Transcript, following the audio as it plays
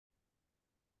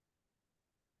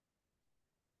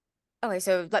Okay,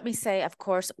 so let me say, of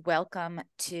course, welcome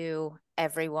to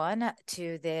everyone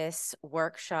to this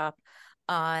workshop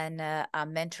on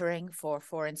mentoring for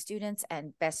foreign students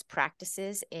and best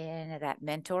practices in that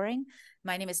mentoring.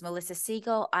 My name is Melissa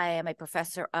Siegel. I am a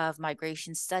professor of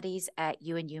Migration Studies at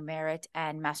UNU-MERIT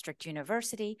and Maastricht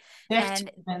University. 13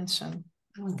 And mensen.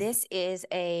 this is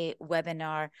a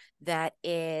webinar that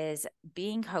is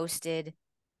being hosted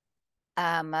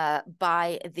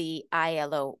by the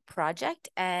ILO project,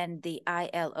 and the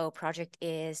ILO project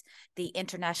is the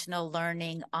International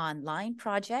Learning Online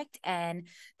project, and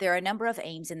there are a number of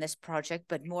aims in this project,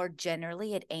 but more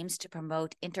generally it aims to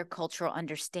promote intercultural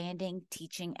understanding,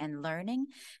 teaching, and learning,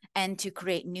 and to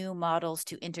create new models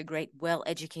to integrate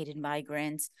well-educated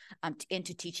migrants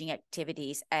into teaching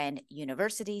activities and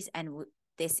universities. And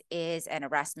this is an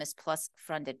Erasmus Plus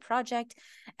funded project.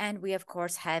 And we, of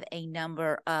course, have a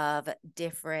number of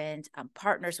different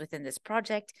partners within this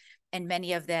project, and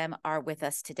many of them are with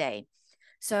us today.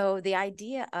 So the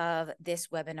idea of this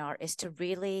webinar is to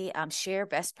really share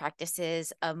best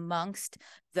practices amongst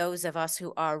those of us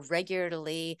who are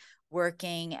regularly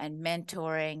working and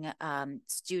mentoring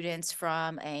students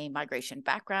from a migration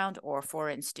background or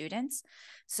foreign students.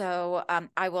 So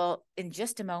I will, in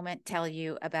just a moment, tell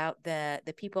you about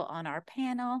the people on our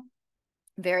panel.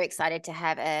 Very excited to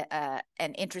have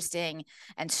an interesting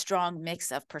and strong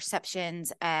mix of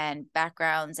perceptions and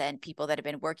backgrounds and people that have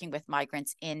been working with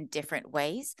migrants in different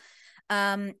ways.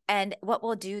 And what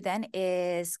we'll do then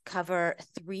is cover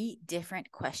 3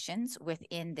 different questions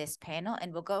within this panel,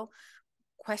 and we'll go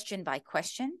question by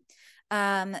question.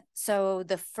 So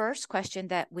the first question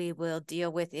that we will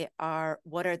deal with are,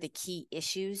 what are the key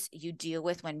issues you deal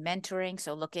with when mentoring?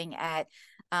 So looking at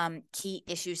key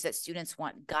issues that students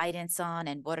want guidance on,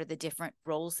 and what are the different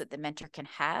roles that the mentor can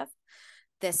have.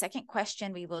 The second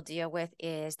question we will deal with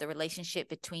is the relationship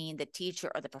between the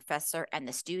teacher or the professor and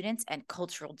the students, and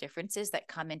cultural differences that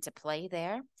come into play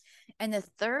there. And the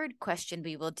third question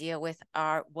we will deal with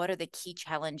are, what are the key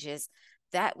challenges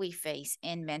that we face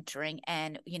in mentoring,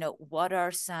 and what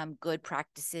are some good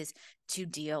practices to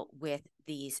deal with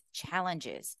these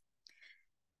challenges.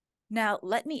 Now,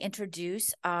 let me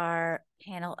introduce our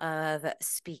panel of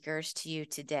speakers to you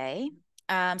today.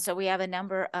 So we have a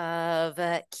number of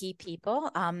key people.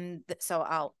 So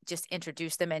I'll just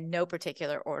introduce them in no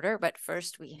particular order. But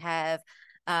first we have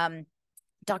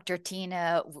Dr.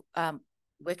 Tina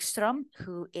Wikström,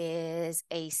 who is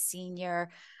a senior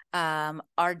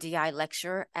RDI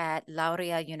lecturer at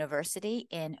Laurea University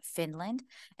in Finland,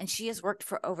 and she has worked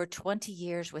for over 20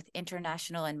 years with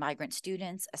international and migrant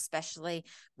students, especially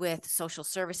with social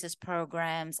services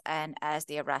programs and as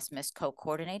the Erasmus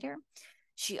co-coordinator.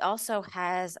 She also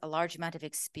has a large amount of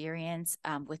experience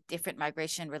with different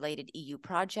migration-related EU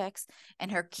projects,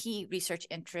 and her key research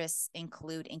interests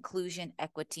include inclusion,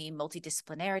 equity,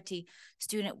 multidisciplinarity,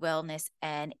 student wellness,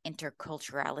 and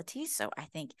interculturality. So I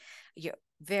think you're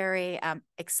very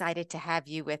excited to have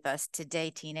you with us today,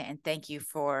 Tina, and thank you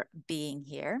for being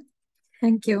here.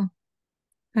 Thank you.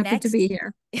 Happy to be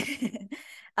here.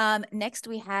 Next,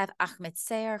 we have Ahmed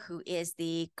Sayer, who is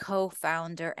the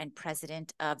co-founder and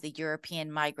president of the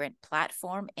European Migrant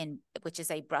Platform, which is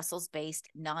a Brussels-based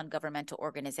non-governmental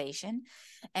organization.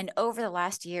 And over the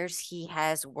last years, he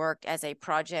has worked as a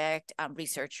project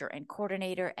researcher and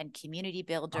coordinator and community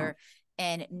builder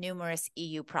in numerous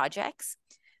EU projects.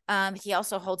 He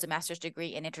also holds a master's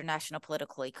degree in international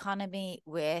political economy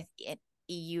with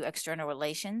EU external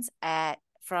relations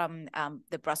from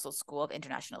the Brussels School of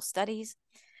International Studies.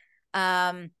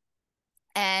 And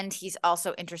he's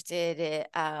also interested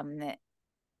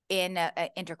in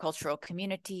intercultural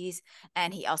communities,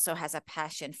 and he also has a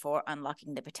passion for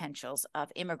unlocking the potentials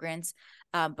of immigrants,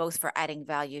 both for adding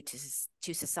value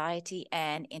to society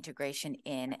and integration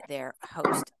in their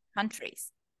host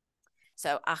countries.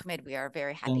 So Ahmed, we are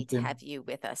very happy to have you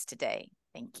with us today.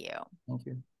 Thank you. Thank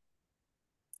you.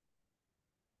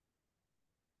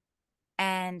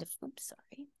 And oops,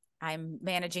 sorry, I'm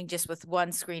managing just with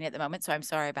one screen at the moment, so I'm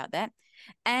sorry about that.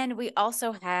 And we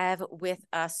also have with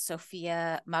us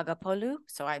Sophia Magapoulou.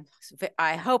 So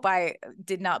I hope I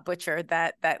did not butcher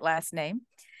that last name.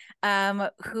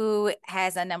 Who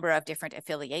has a number of different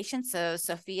affiliations. So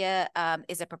Sophia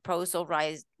is a proposal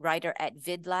writer at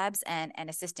VidLabs and an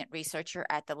assistant researcher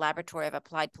at the Laboratory of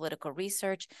Applied Political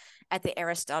Research at the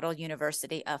Aristotle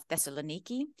University of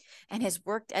Thessaloniki, and has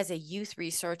worked as a youth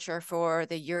researcher for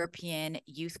the European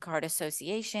Youth Card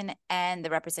Association and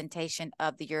the representation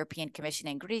of the European Commission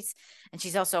in Greece. And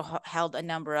she's also held a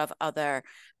number of other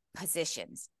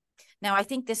positions. Now, I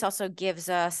think this also gives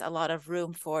us a lot of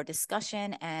room for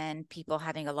discussion and people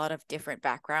having a lot of different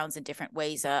backgrounds and different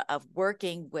ways of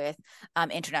working with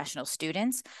international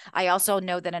students. I also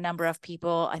know that a number of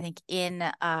people, I think, in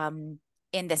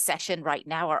the session right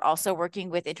now are also working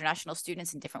with international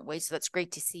students in different ways. So that's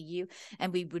great to see you.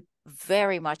 And we would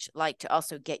very much like to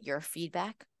also get your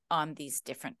feedback on these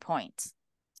different points.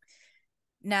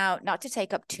 Now, not to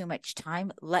take up too much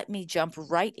time, let me jump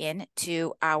right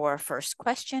into our first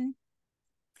question.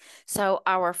 So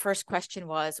our first question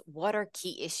was, what are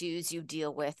key issues you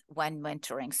deal with when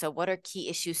mentoring? So what are key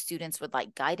issues students would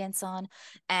like guidance on?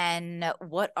 And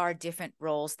what are different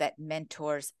roles that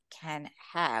mentors can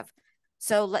have?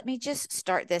 So let me just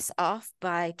start this off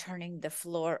by turning the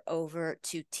floor over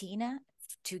to Tina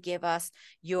to give us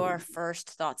your first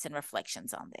thoughts and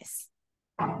reflections on this.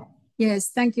 Yes,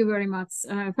 thank you very much.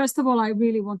 First of all, I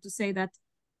really want to say that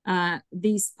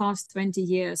these past 20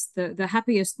 years, the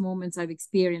happiest moments I've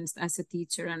experienced as a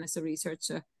teacher and as a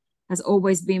researcher has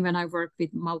always been when I work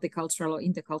with multicultural or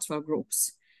intercultural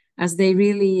groups, as they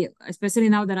really, especially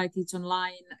now that I teach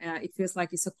online, it feels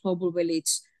like it's a global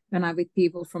village when I'm with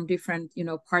people from different,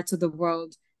 parts of the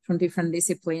world, from different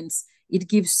disciplines. It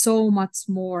gives so much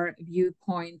more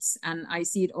viewpoints, and I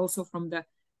see it also from the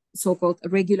so-called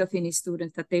regular Finnish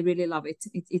students that they really love it.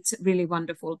 It's really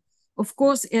wonderful. Of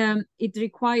course, it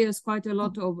requires quite a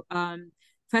lot of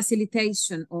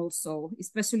facilitation also,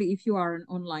 especially if you are an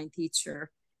online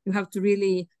teacher. You have to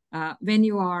really, when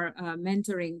you are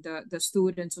mentoring the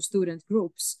students or student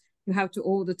groups, you have to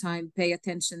all the time pay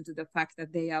attention to the fact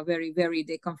that they are very varied.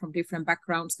 They come from different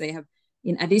backgrounds. They have,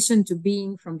 in addition to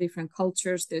being from different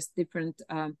cultures, there's different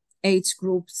age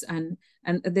groups, and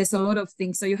there's a lot of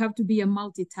things. So you have to be a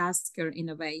multitasker in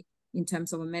a way. In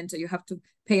terms of a mentor, you have to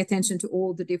pay attention to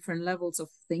all the different levels of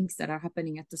things that are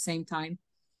happening at the same time.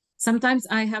 Sometimes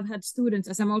I have had students,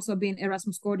 as I'm also been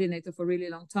Erasmus coordinator for a really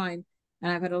long time,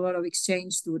 and I've had a lot of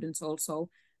exchange students also.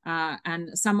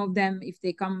 And some of them, if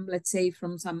they come, let's say,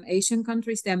 from some Asian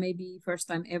countries, they're maybe first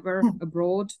time ever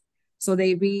abroad. So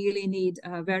they really need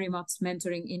very much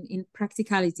mentoring in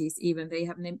practicalities even. They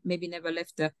have maybe never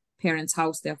left the parents'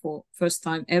 house, therefore first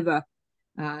time ever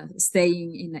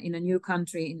staying in a new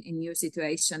country, in new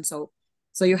situation. So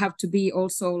you have to be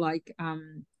also like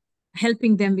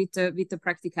helping them with the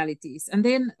practicalities. And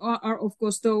then are of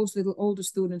course those little older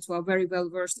students who are very well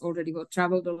versed already, who have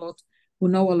traveled a lot, who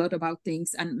know a lot about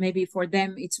things. And maybe for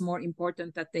them, it's more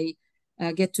important that they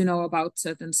get to know about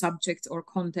certain subjects or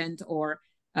content, or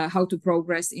how to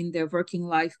progress in their working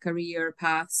life, career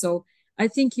path. So I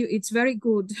think it's very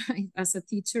good as a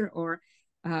teacher or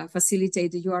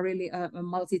facilitator, you are really a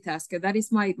multitasker. That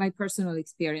is my personal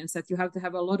experience, that you have to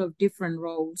have a lot of different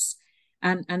roles,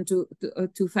 and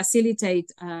to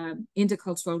facilitate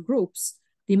intercultural groups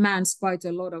demands quite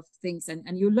a lot of things,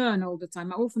 and you learn all the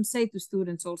time. I often say to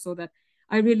students also that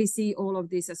I really see all of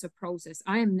this as a process.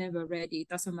 I am never ready. It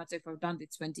doesn't matter if I've done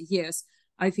it 20 years.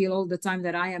 I feel all the time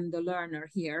that I am the learner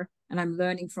here, and I'm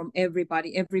learning from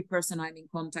everybody, every person I'm in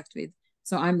contact with.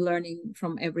 So I'm learning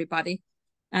from everybody.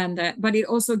 And but it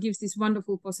also gives this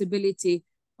wonderful possibility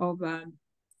of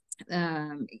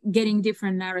getting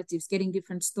different narratives, getting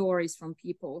different stories from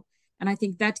people. And I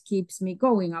think that keeps me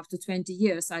going after 20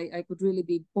 years. I could really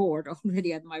be bored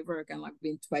already at my work, and like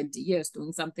been 20 years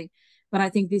doing something. But I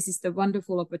think this is the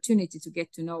wonderful opportunity to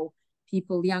get to know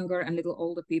people, younger and little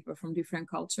older people from different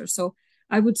cultures. So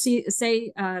I would say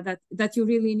that you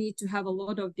really need to have a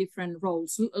lot of different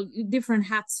roles, different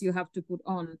hats you have to put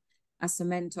on as a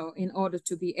mentor in order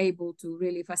to be able to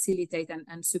really facilitate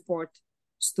and support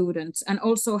students. And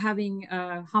also having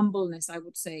humbleness, I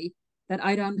would say, that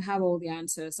I don't have all the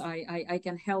answers. I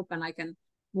can help and I can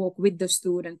walk with the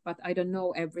student, but I don't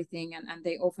know everything. And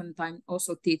they oftentimes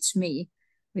also teach me,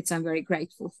 which I'm very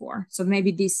grateful for. So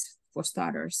maybe this for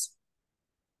starters.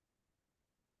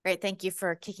 Great, thank you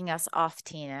for kicking us off,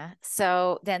 Tina.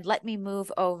 So then let me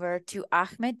move over to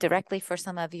Ahmed directly for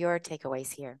some of your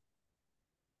takeaways here.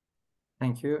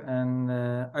 Thank you. And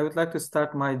I would like to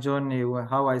start my journey,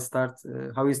 how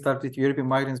we started European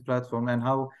Migrants Platform, and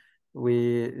how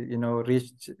we,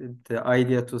 reached the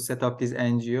idea to set up this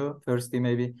NGO. Firstly,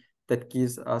 maybe that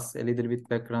gives us a little bit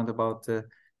background about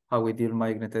how we deal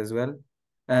migrant as well.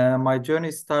 My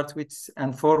journey starts with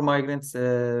and for migrants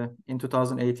in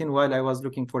 2018. While I was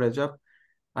looking for a job,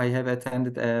 I have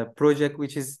attended a project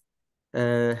which is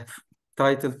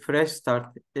titled Fresh Start,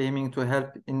 aiming to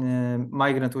help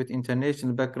migrants with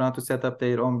international background to set up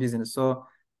their own business. So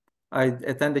I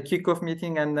attend the kickoff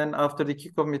meeting, and then after the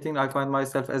kickoff meeting, I find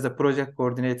myself as a project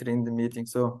coordinator in the meeting.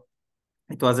 So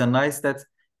it was a nice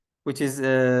which is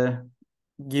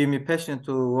give me passion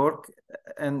to work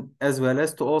and as well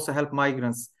as to also help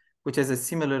migrants, which has a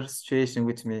similar situation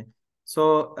with me.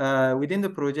 So within the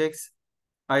projects,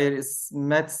 I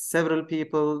met several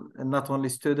people, not only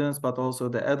students, but also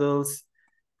the adults,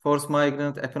 forced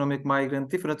migrant, economic migrant,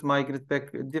 different migrant,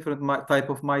 different type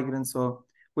of migrants. So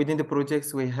within the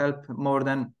projects, we help more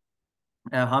than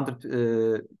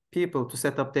 100 people to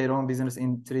set up their own business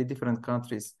in 3 different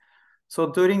countries.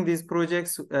 So during these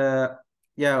projects,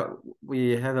 yeah,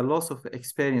 we have a lot of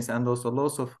experience and also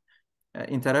lots of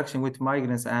interaction with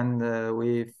migrants, and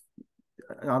we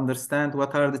understand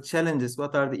what are the challenges,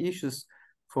 what are the issues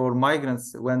for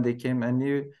migrants when they came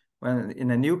when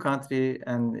in a new country,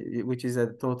 and which is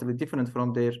totally different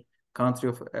from their country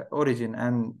of origin.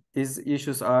 And these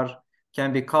issues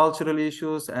can be cultural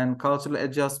issues and cultural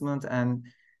adjustment, and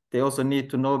they also need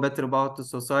to know better about the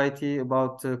society,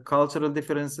 about cultural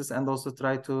differences, and also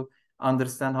try to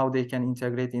understand how they can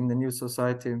integrate in the new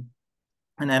society.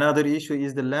 And another issue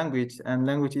is the language, and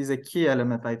language is a key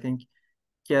element, I think,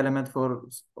 key element for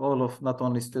all of, not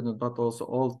only students, but also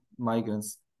all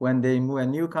migrants. When they move a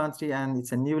new country and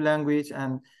it's a new language,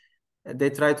 and they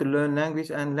try to learn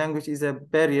language, and language is a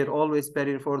barrier, always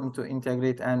barrier for them to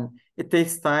integrate. And it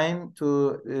takes time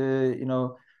to,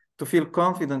 to feel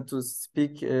confident to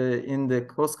speak in the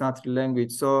host country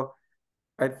language. So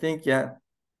I think, yeah,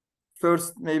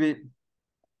 first, maybe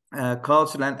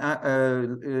culture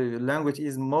and language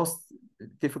is most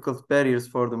difficult barriers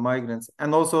for the migrants.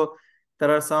 And also there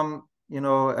are some,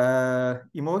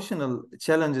 emotional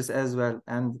challenges as well.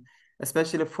 And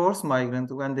especially forced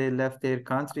migrants, when they left their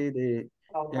country, they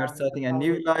are starting a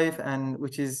new life, and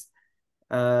which is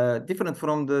different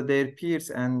from their peers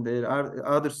and their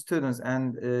other students.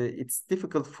 And it's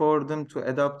difficult for them to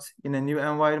adapt in a new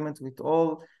environment with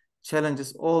all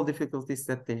challenges, all difficulties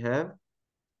that they have.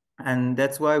 And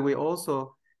that's why we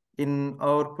also, in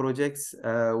our projects,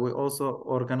 we also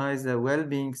organize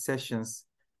well-being sessions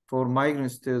for migrant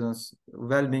students,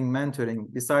 well-being mentoring.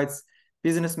 Besides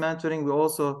business mentoring, we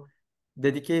also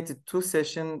dedicated 2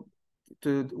 sessions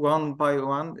to one by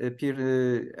one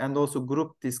peer and also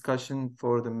group discussion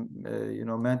for the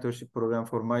mentorship program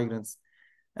for migrants.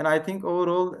 And I think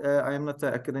overall, I am not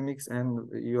academics, and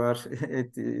you are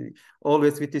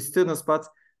always with the students, but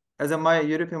as a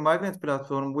European Migrant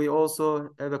Platform, we also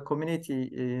have a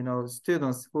community,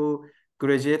 students who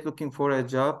graduate looking for a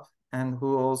job and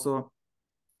who also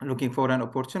looking for an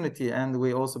opportunity. And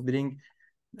we also bring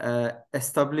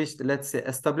established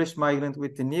migrant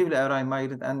with the newly arrived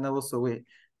migrant, and also we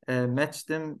match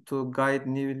them to guide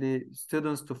newly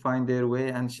students to find their way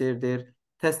and share their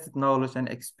tested knowledge and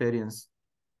experience.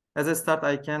 As a start,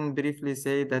 I can briefly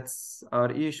say that's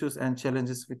our issues and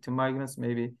challenges with the migrants.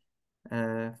 Maybe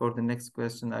for the next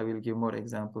question, I will give more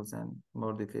examples and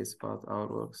more details about our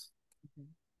works.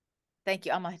 Thank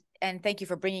you, Amma, and thank you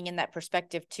for bringing in that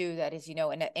perspective too. That is,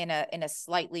 in a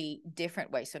slightly different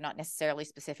way. So not necessarily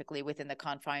specifically within the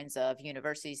confines of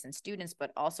universities and students,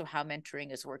 but also how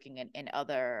mentoring is working in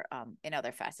other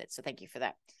facets. So thank you for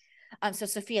that. So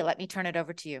Sophia, let me turn it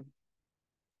over to you.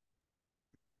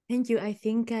 Thank you. I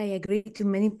think I agree to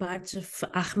many parts of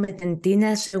Ahmed and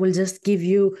Tina. So I will just give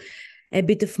you a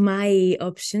bit of my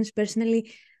options.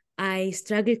 Personally, I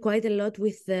struggle quite a lot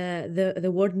with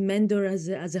the word mentor as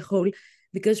a whole,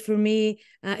 because for me,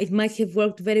 it might have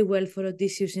worked very well for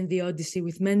Odysseus in the Odyssey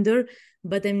with mentor,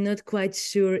 but I'm not quite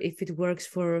sure if it works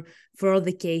for all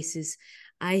the cases.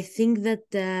 I think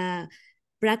that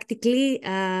practically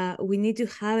we need to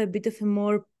have a bit of a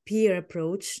more peer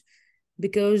approach,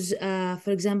 because,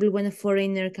 for example, when a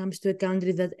foreigner comes to a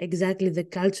country that exactly the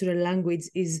cultural language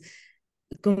is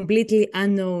completely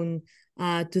unknown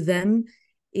to them,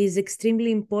 is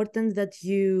extremely important that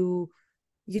you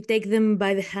take them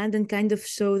by the hand and kind of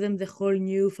show them the whole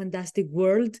new fantastic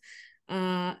world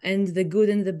and the good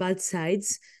and the bad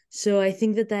sides. So I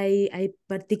think that I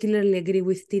particularly agree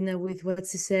with Tina with what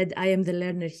she said. I am the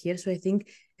learner here. So I think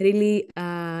really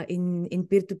in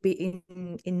peer-to-peer,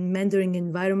 in mentoring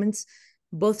environments,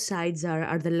 both sides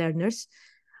are the learners.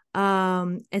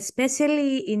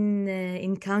 Especially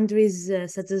in countries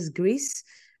such as Greece,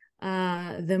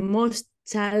 the most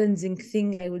challenging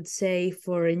thing I would say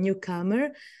for a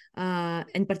newcomer,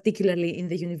 and particularly in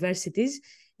the universities,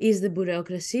 is the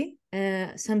bureaucracy.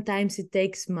 Sometimes it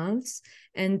takes months,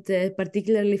 and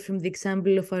particularly from the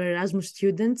example of our Erasmus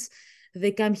students,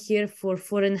 they come here for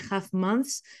 4.5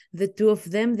 months. The 2 of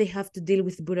them, they have to deal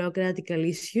with bureaucratical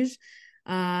issues,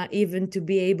 even to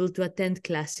be able to attend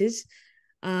classes.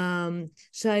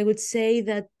 So I would say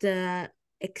that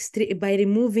by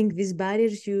removing these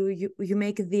barriers, you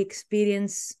make the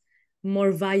experience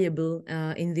more valuable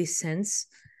in this sense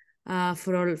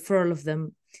for all of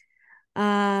them.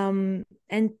 And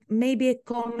maybe a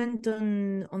comment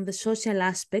on the social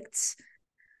aspects.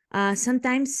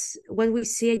 Sometimes what we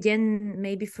see, again,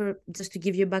 maybe for just to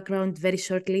give you a background very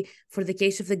shortly, for the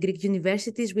case of the Greek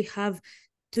universities, we have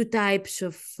two types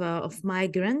of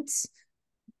migrants,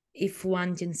 if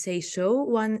one can say so.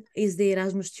 One is the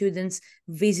Erasmus students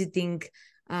visiting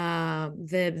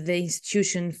the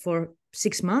institution for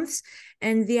 6 months,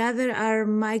 and the other are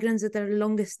migrants that are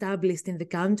long established in the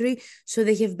country. So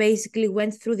they have basically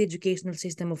went through the educational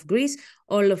system of Greece,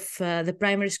 all of the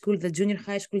primary school, the junior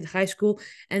high school, the high school,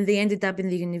 and they ended up in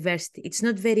the university. It's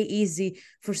not very easy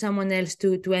for someone else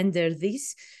to enter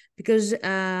this, because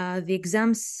the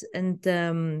exams and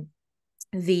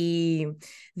the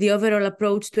overall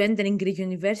approach to entering Greek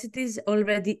universities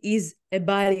already is a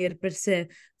barrier per se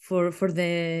for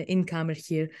the incomer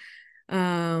here.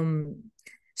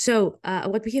 So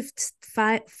what we have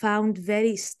found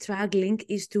very struggling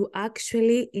is to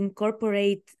actually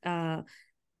incorporate,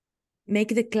 make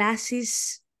the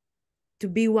classes to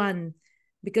be one,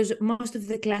 because most of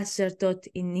the classes are taught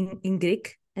in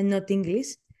Greek and not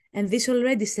English, and this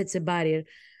already sets a barrier.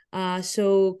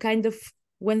 So kind of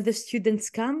when the students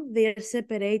come, they are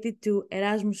separated to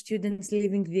Erasmus students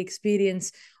living the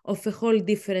experience of a whole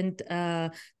different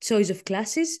choice of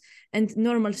classes, and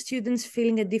normal students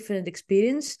feeling a different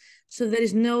experience. So there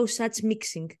is no such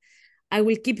mixing. I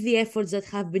will keep the efforts that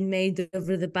have been made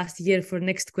over the past year for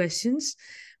next questions.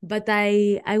 But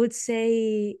I would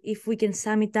say, if we can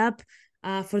sum it up,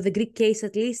 for the Greek case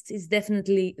at least, it's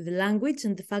definitely the language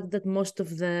and the fact that most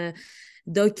of the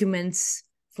documents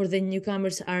for the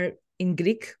newcomers are in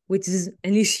Greek, which is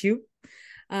an issue.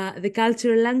 The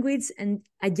cultural language, and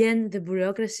again, the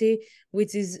bureaucracy,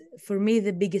 which is for me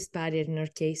the biggest barrier in our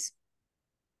case.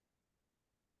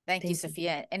 Thank you,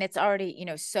 Sophia. And it's already,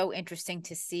 so interesting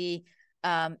to see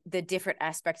the different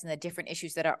aspects and the different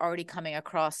issues that are already coming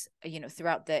across,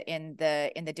 throughout in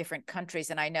the different countries.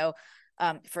 And I know,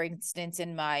 for instance,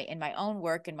 in my own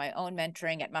work, in my own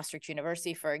mentoring at Maastricht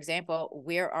University, for example,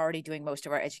 we're already doing most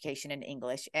of our education in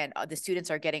English, and the students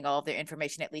are getting all of their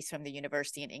information, at least from the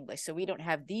university, in English. So we don't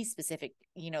have these specific,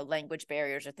 language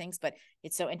barriers or things, but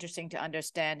it's so interesting to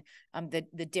understand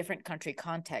the different country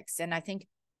contexts. And I think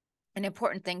an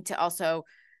important thing to also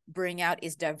bring out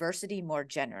is diversity more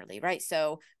generally, right?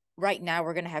 So right now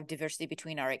we're going to have diversity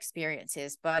between our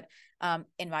experiences, but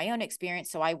in my own experience,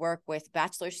 so I work with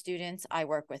bachelor students, I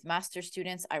work with master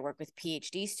students, I work with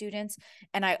PhD students,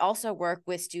 and I also work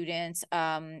with students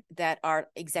that are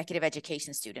executive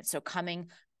education students. So coming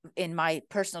in my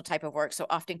personal type of work, so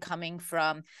often coming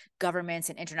from governments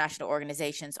and international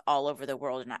organizations all over the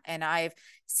world. And I've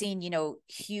seen,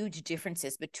 huge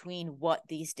differences between what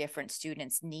these different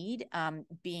students need,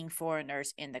 being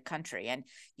foreigners in the country. And,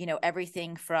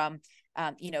 everything from,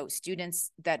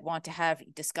 students that want to have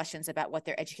discussions about what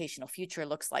their educational future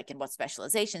looks like and what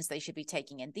specializations they should be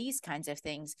taking and these kinds of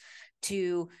things,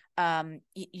 to,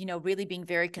 really being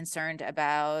very concerned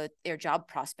about their job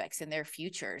prospects and their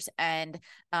futures, and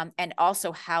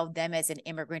also how them as an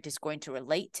immigrant is going to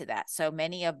relate to that. So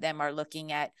many of them are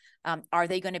looking at, are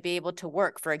they going to be able to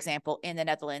work, for example, in the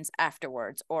Netherlands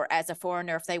afterwards, or as a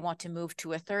foreigner, if they want to move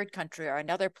to a third country or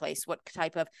another place, what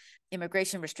type of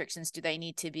immigration restrictions do they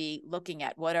need to be looking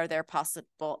at? What are their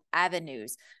possible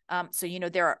avenues? So,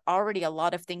 there are already a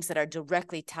lot of things that are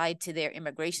directly tied to their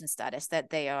immigration status that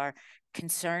they are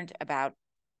concerned about.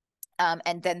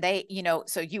 And then they,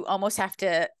 so you almost have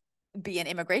to be an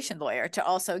immigration lawyer to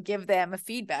also give them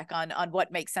feedback on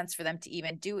what makes sense for them to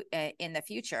even do in the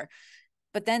future.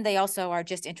 But then they also are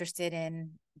just interested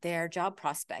in their job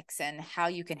prospects and how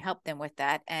you can help them with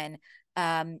that. And,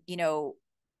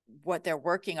 what their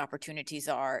working opportunities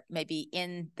are, maybe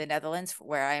in the Netherlands,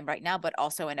 where I am right now, but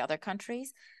also in other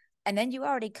countries. And then you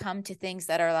already come to things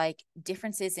that are like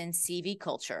differences in CV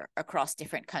culture across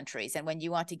different countries. And when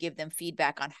you want to give them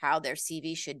feedback on how their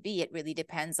CV should be, it really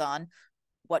depends on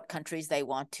what countries they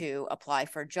want to apply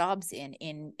for jobs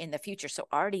in the future. So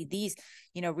already these,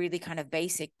 really kind of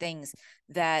basic things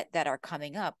that are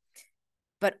coming up.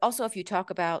 But also, if you talk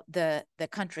about the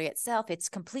country itself, it's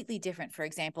completely different. For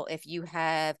example, if you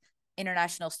have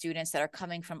international students that are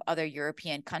coming from other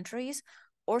European countries,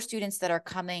 or students that are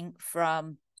coming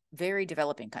from very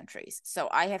developing countries. So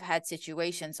I have had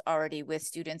situations already with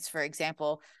students, for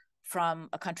example, from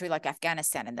a country like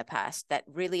Afghanistan in the past, that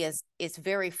really is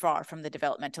very far from the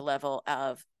developmental level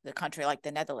of the country like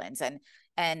the Netherlands,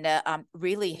 and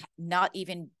really not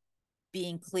even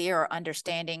being clear or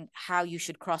understanding how you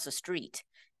should cross a street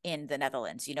in the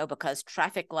Netherlands, because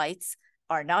traffic lights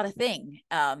are not a thing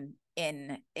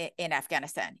in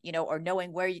Afghanistan, or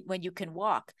knowing when you can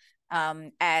walk.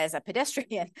 as a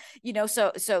pedestrian, you know,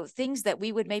 so things that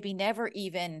we would maybe never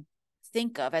even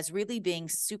think of as really being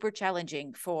super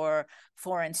challenging for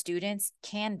foreign students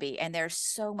can be. And there's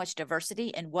so much diversity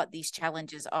in what these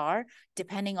challenges are,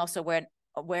 depending also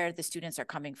where the students are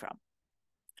coming from.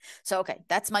 So, okay,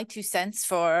 that's my 2 cents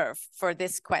for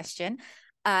this question.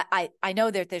 I know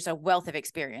that there's a wealth of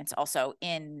experience also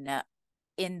in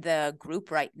the group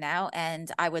right now,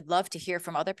 and I would love to hear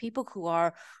from other people who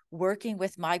are working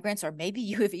with migrants, or maybe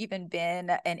you have even been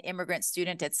an immigrant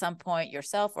student at some point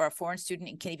yourself, or a foreign student,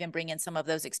 and can even bring in some of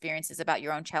those experiences about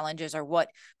your own challenges, or what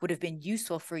would have been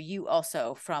useful for you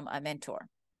also from a mentor.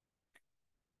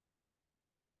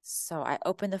 So I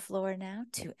open the floor now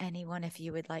to anyone if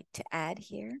you would like to add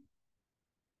here.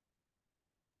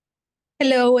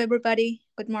 Hello, everybody.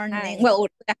 Good morning. Hi. Well,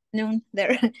 good afternoon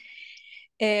there.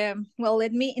 Well,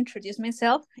 let me introduce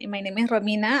myself. My name is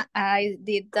Romina. I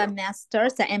did the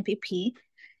master's, the MPP,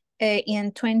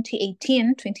 in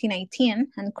 2018-2019,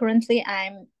 and currently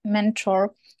I'm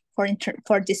mentor for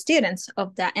the students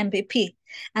of the MPP.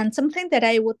 And something that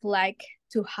I would like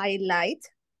to highlight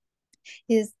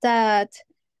is that,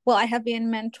 well, I have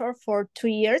been mentor for 2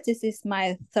 years. This is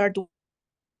my third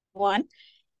one.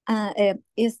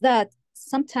 Is that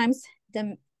sometimes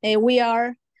the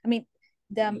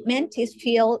mentees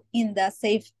feel in the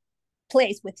safe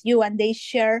place with you, and they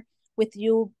share with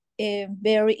you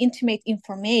very intimate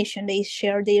information. They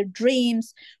share their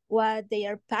dreams, what they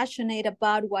are passionate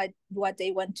about, what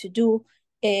they want to do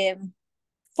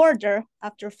further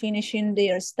after finishing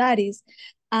their studies.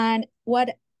 And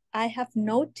what I have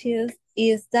noticed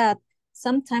is that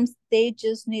sometimes they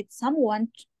just need someone,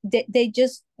 they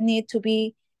just need to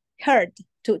be heard,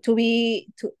 to be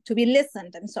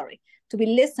listened, to be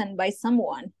listened by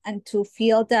someone, and to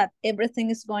feel that everything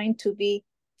is going to be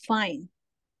fine.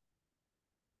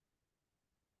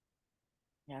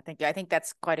 Yeah, thank you. I think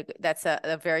that's that's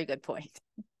a very good point.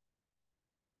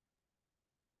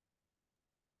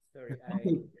 Sorry,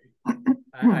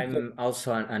 I'm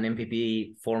also an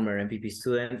MPP, former MPP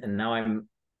student, and now I'm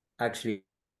actually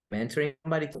mentoring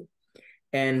somebody too.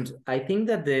 And I think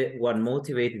that what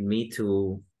motivated me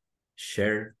to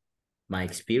share my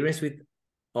experience with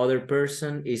other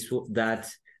person is that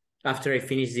after I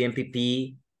finished the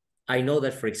MPP, I know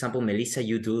that, for example, Melissa,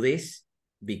 you do this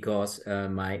because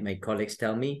my colleagues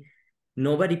tell me,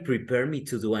 nobody prepared me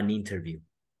to do an interview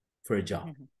for a job.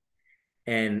 Mm-hmm.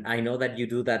 And I know that you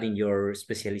do that in your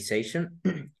specialization.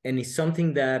 And it's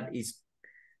something that is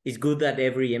good that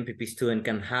every MPP student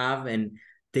can have. And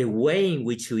the way in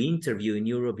which you interview in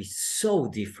Europe is so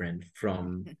different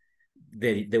from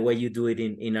the way you do it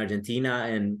in Argentina.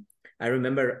 And I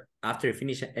remember after I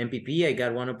finished MPP, I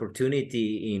got one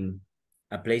opportunity in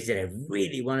a place that I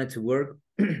really wanted to work.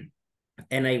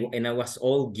 and I was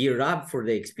all geared up for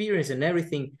the experience and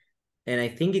everything. And I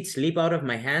think it slipped out of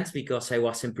my hands because I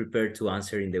wasn't prepared to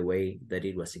answer in the way that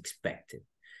it was expected.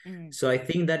 So I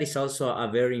think that is also a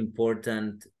very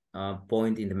important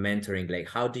point in the mentoring. Like,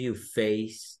 how do you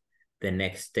face the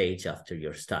next stage after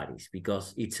your studies?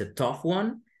 Because it's a tough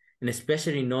one. And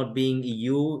especially not being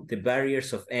EU, the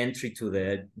barriers of entry to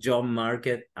the job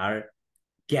market are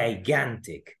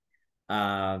gigantic.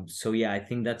 So yeah, I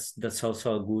think that's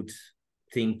also a good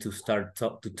thing to start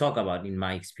to talk about in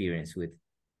my experience with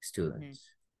students.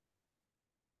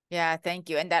 Yeah, thank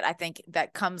you. And that, I think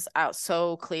that comes out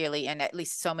so clearly in at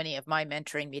least so many of my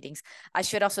mentoring meetings. I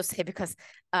should also say, because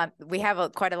we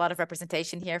have quite a lot of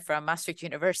representation here from Maastricht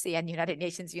University and United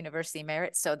Nations University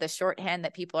Merit. So the shorthand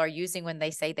that people are using when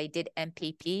they say they did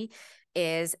MPP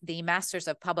is the Masters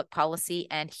of Public Policy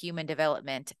and Human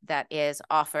Development that is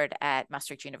offered at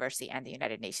Maastricht University and the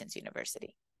United Nations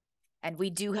University. And we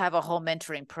do have a whole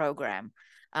mentoring program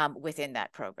within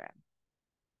that program.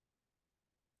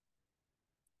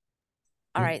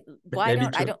 All right. Why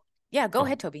don't I don't? Yeah, go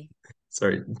ahead, Toby.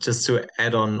 Sorry, just to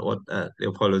add on what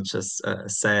Leopoldo just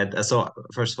said. So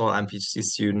first of all, I'm a PhD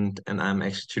student, and I'm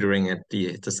actually tutoring at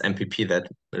this MPP that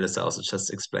Melissa also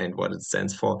just explained what it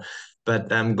stands for. But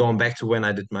going back to when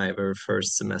I did my very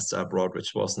first semester abroad,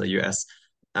 which was in the US,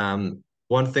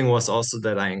 one thing was also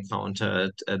that I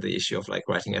encountered the issue of like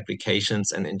writing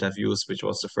applications and interviews, which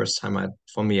was the first time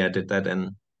for me I did that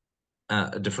in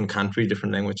a different country,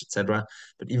 different language, etc.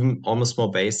 But even almost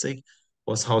more basic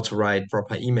was how to write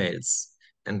proper emails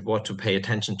and what to pay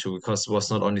attention to, because it was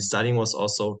not only studying, was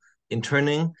also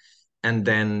interning, and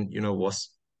then, you know, was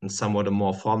in somewhat a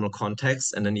more formal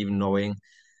context, and then even knowing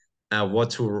what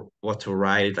to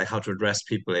write, like how to address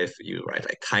people, if you write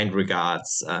like kind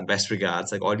regards, best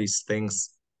regards, like all these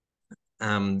things.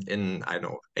 In, I don't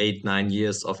know, 8-9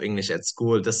 years of English at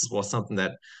school, this was something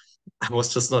that I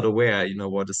was just not aware,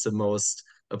 what is the most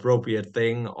appropriate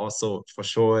thing. Also, for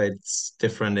sure, it's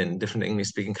different in different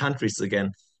English-speaking countries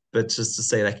again. But just to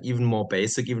say, like, even more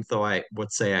basic, even though I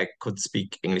would say I could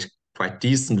speak English quite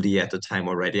decently at the time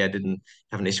already, I didn't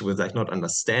have an issue with like not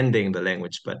understanding the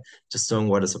language, but just knowing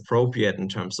what is appropriate in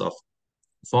terms of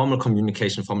formal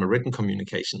communication, formal written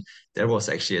communication. There was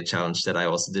actually a challenge that I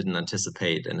also didn't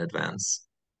anticipate in advance.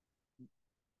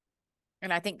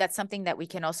 And I think that's something that we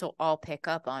can also all pick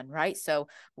up on, right? So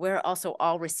we're also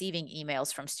all receiving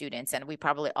emails from students, and we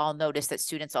probably all notice that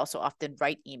students also often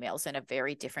write emails in a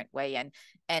very different way.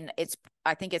 And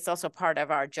I think it's also part of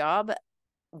our job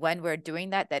when we're doing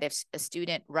that if a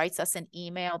student writes us an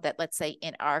email that, let's say,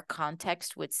 in our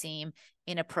context would seem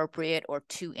inappropriate or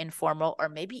too informal or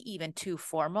maybe even too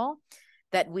formal,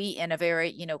 that we in a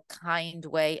very, kind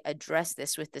way address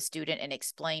this with the student and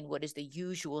explain what is the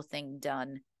usual thing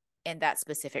done in that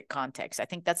specific context. I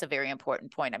think that's a very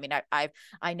important point. I mean,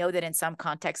 I know that in some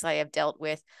contexts I have dealt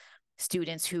with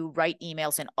students who write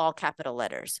emails in all capital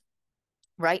letters,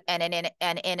 right? And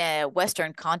in a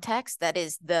Western context, that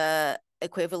is the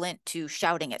equivalent to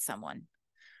shouting at someone,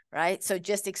 right? So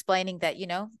just explaining that,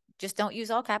 just don't use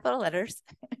all capital letters.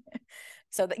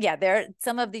 So yeah, there are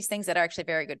some of these things that are actually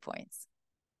very good points.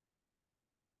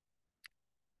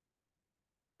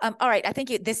 All right, I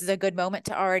think this is a good moment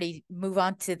to already move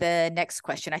on to the next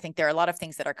question. I think there are a lot of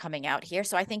things that are coming out here.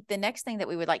 So I think the next thing that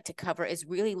we would like to cover is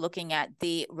really looking at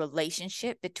the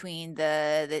relationship between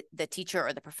the teacher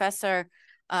or the professor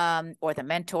or the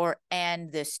mentor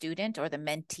and the student or the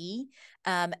mentee,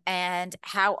 and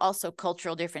how also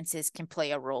cultural differences can play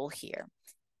a role here.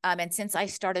 And since I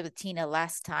started with Tina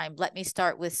last time, let me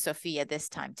start with Sophia this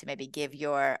time to maybe give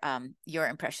your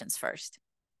impressions first.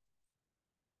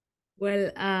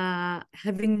 Well,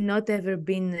 having not ever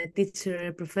been a teacher or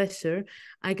a professor,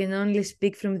 I can only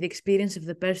speak from the experience of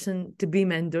the person to be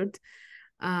mentored.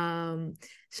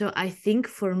 So I think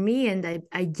for me, and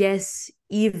I guess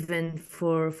even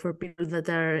for people that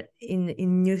are in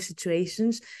new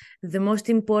situations, the most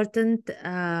important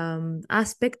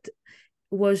aspect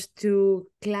was to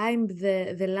climb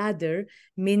the ladder,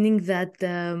 meaning that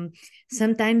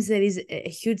sometimes there is a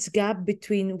huge gap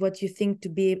between what you think to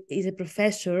be is a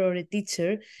professor or a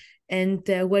teacher and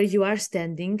where you are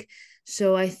standing.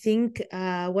 So I think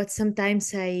what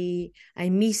sometimes I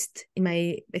missed in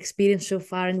my experience so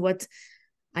far, and what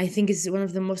I think is one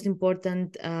of the most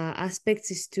important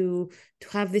aspects, is to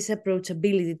have this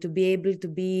approachability, to be able to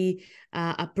be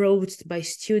approached by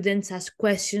students, ask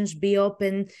questions, be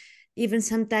open, even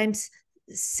sometimes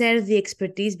share the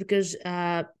expertise, because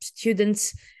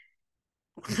students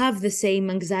have the same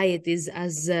anxieties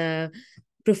as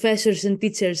professors and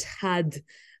teachers had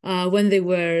when they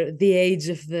were the age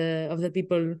of the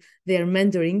people they are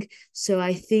mentoring. So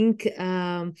I think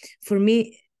for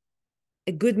me,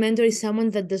 a good mentor is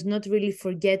someone that does not really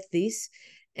forget this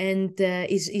and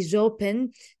is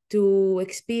open to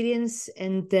experience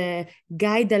and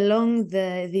guide along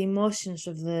the emotions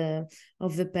of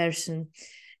the person.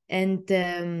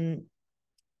 And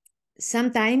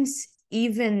sometimes,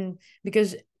 even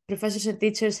because professors and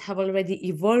teachers have already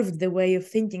evolved the way of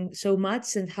thinking so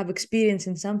much and have experience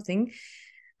in something,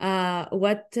 I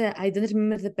don't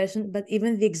remember the person, but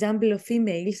even the example of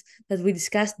emails that we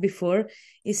discussed before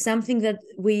is something that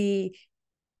we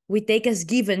take as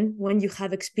given when you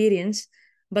have experience.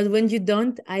 But when you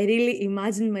don't, I really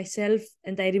imagine myself,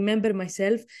 and I remember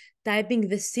myself typing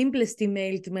the simplest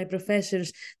email to my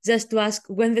professors just to ask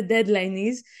when the deadline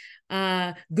is,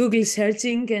 Google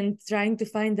searching and trying to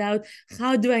find out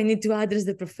how do I need to address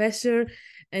the professor.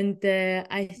 And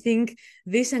I think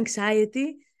this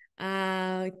anxiety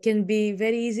can be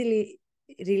very easily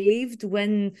relieved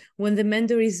when the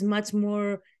mentor is much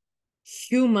more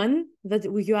human that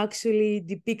you actually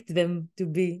depict them to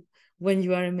be when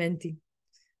you are a mentee.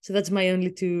 So that's my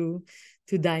only two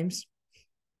dimes.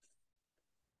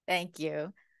 Thank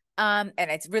you. And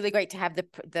it's really great to have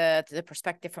the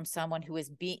perspective from someone who is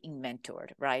being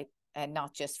mentored, right? And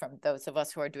not just from those of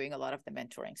us who are doing a lot of the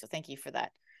mentoring. So thank you for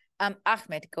that.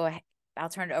 Ahmed, go ahead. I'll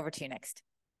turn it over to you next.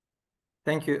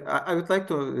 Thank you. I would like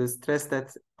to stress that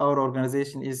our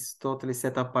organization is totally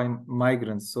set up by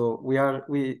migrants. So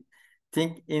we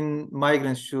think in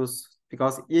migrants' shoes,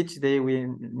 because each day we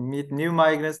meet new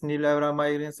migrants, new level of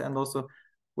migrants, and also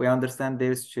we understand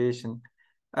their situation.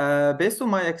 Based on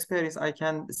my experience, I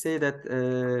can say that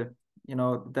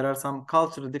there are some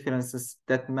cultural differences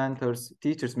that mentors,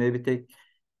 teachers maybe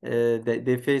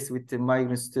they face with the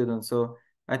migrant students. So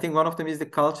I think one of them is the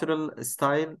cultural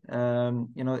style.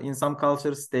 In some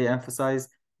cultures they emphasize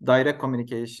direct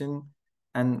communication,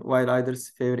 and while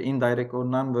others favor indirect or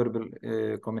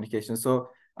non-verbal communication. So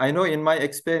I know in my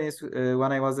experience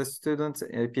when I was a student,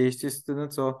 a PhD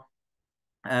student, so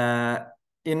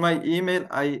in my email,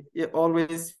 I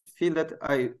always feel that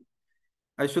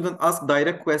I shouldn't ask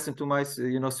direct question to my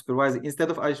supervisor. Instead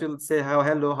of I should say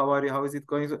hello, how are you, how is it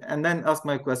going, and then ask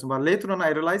my question. But later on, I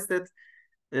realized that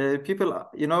people,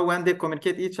 when they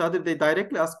communicate each other, they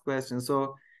directly ask questions.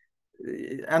 So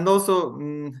and also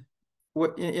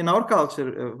in our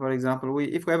culture, for example,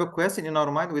 if we have a question in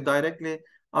our mind, we directly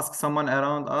ask someone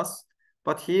around us.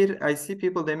 But here I see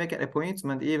people, they make an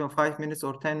appointment, even 5 minutes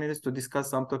or 10 minutes to discuss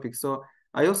some topic. So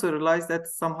I also realized that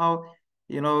somehow,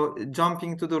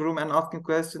 jumping to the room and asking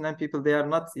questions, and people, they are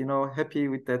not, happy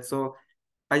with that. So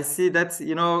I see that,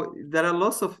 there are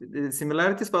lots of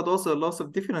similarities, but also lots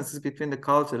of differences between the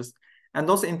cultures. And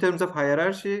also in terms of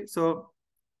hierarchy, so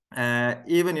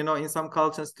even, in some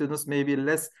cultures, students may be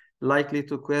less likely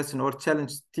to question or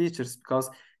challenge teachers because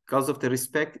of the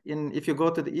respect. If you go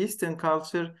to the Eastern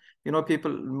culture,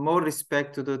 people more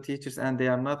respect to the teachers and they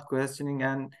are not questioning.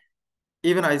 And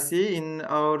even I see in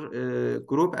our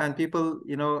group, and people,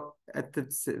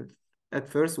 at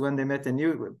first when they met a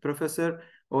new professor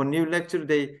or new lecturer,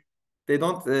 they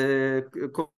don't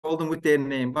call them with their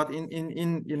name. But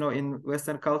in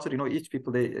Western culture, each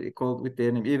people they call with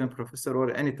their name, even professor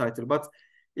or any title. But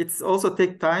it's also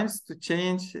take times to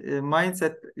change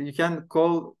mindset. You can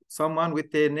call someone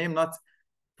with their name, not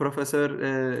Professor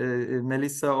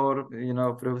Melissa or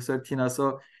Professor Tina.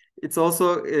 So it's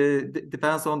also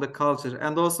depends on the culture,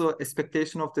 and also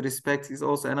expectation of the respect is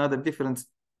also another difference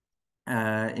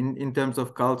in terms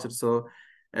of culture. So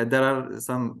there are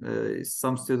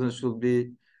some students should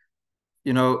be,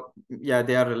 they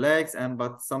are relaxed,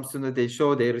 but some students, they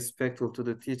show they're respectful to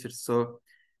the teachers. So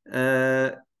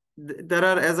there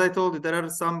are, as I told you, there are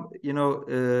some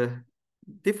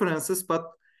differences, but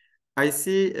I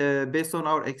see based on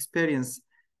our experience,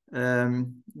 the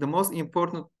most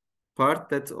important part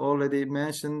that already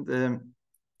mentioned,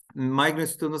 migrant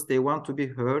students, they want to be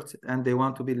heard and they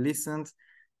want to be listened,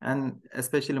 and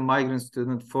especially migrant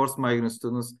students, forced migrant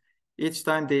students, each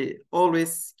time they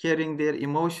always carrying their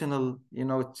emotional,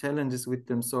 challenges with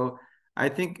them. So I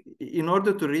think in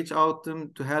order to reach out to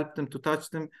them, to help them, to touch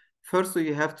them, first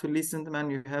you have to listen to them,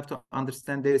 and you have to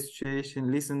understand their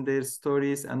situation, listen their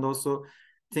stories, and also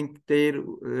think their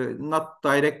not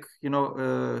direct,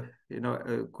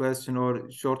 question or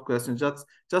short question.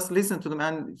 Just listen to them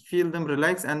and feel them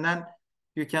relax, and then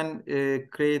you can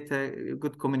create a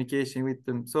good communication with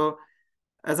them. So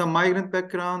as a migrant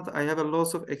background, I have a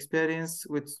lot of experience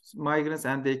with migrants,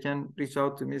 and they can reach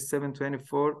out to me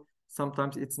 7/24.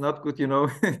 Sometimes it's not good,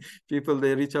 people,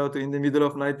 they reach out to in the middle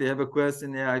of night, they have a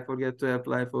question. Yeah, I forget to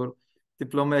apply for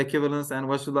diploma equivalence, and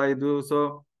what should I do?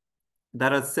 So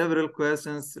there are several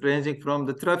questions ranging from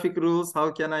the traffic rules.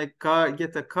 How can I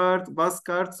get a card, bus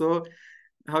card? So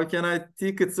how can I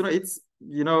tickets? It's,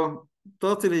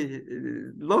 totally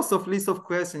lots of list of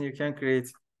questions you can create.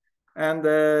 And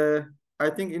I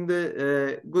think in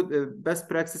the good best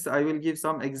practice, I will give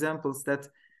some examples that,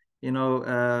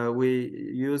 we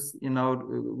use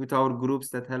with our groups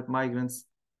that help migrants.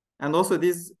 And also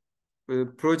these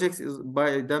projects is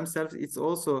by themselves, it's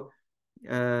also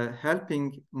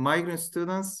helping migrant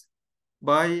students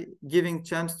by giving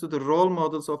chance to the role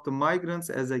models of the migrants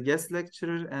as a guest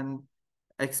lecturer and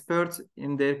expert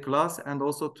in their class, and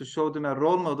also to show them a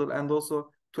role model, and also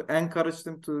to encourage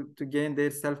them to gain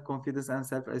their self-confidence and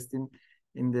self-esteem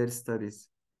in their studies.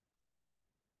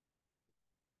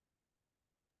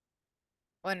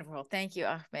 Wonderful. Thank you,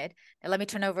 Ahmed. And let me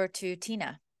turn over to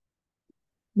Tina.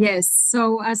 Yes.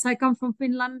 So as I come from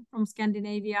Finland, from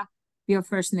Scandinavia, we are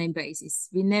first name basis.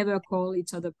 We never call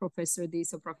each other professor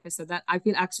this or professor that. I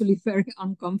feel actually very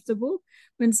uncomfortable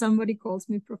when somebody calls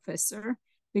me professor,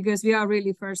 because we are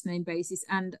really first name basis.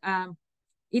 And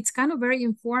it's kind of very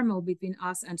informal between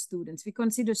us and students. We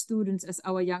consider students as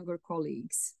our younger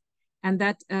colleagues. And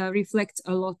that reflects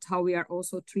a lot how we are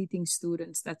also treating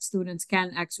students, that students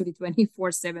can actually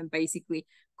 24/7 basically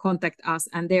contact us,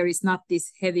 and there is not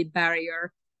this heavy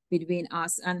barrier between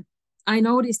us. And I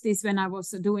noticed this when I was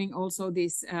doing also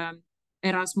this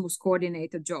Erasmus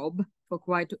coordinator job for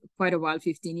quite a while,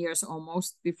 15 years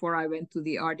almost, before I went to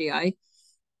the RDI,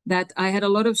 that I had a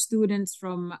lot of students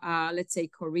from, let's say,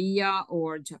 Korea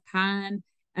or Japan,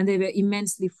 and they were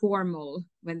immensely formal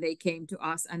when they came to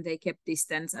us, and they kept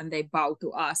distance and they bowed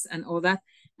to us and all that.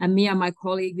 And me and my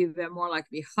colleague, we were more like,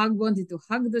 we wanted to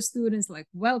hug the students, like,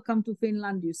 welcome to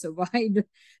Finland, you survived.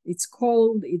 It's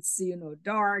cold, it's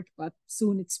dark, but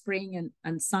soon it's spring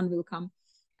and sun will come.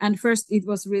 And first it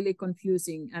was really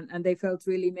confusing, and they felt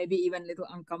really maybe even a little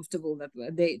uncomfortable that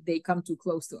they come too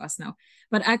close to us now.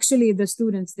 But actually the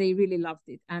students, they really loved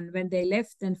it. And when they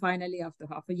left, then finally after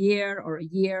half a year or a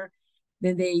year,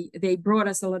 then they brought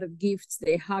us a lot of gifts,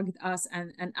 they hugged us,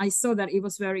 and I saw that it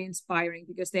was very inspiring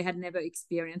because they had never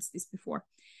experienced this before.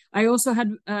 I also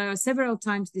had several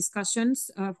times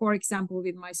discussions, for example,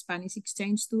 with my Spanish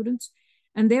exchange students,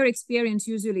 and their experience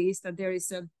usually is that there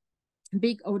is a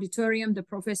big auditorium, the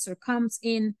professor comes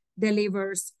in,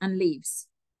 delivers, and leaves.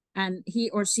 And he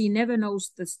or she never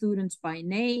knows the students by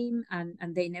name,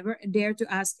 and they never dare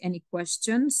to ask any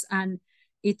questions. And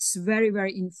it's very,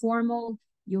 very informal.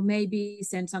 You maybe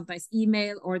send sometimes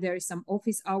email, or there is some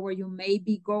office hour, you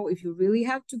maybe go if you really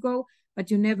have to go,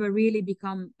 but you never really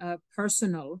become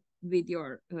personal with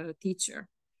your teacher.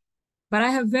 But I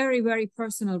have very, very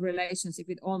personal relationship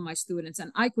with all my students,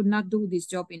 and I could not do this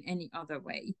job in any other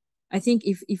way. I think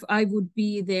if I would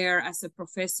be there as a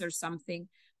professor something,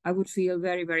 I would feel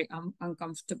very, very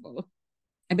uncomfortable.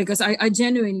 And because I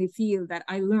genuinely feel that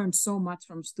I learned so much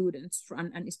from students,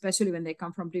 and especially when they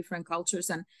come from different cultures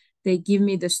and they give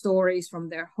me the stories from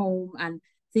their home and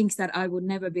things that I would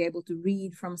never be able to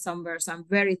read from somewhere. So I'm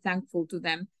very thankful to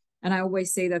them. And I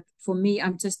always say that for me,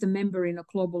 I'm just a member in a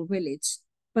global village.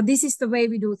 But this is the way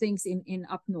we do things in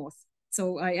up north.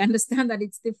 So I understand that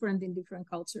it's different in different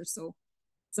cultures.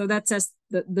 So that's just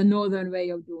the northern way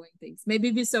of doing things.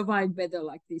 Maybe we survive better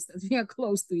like this, that we are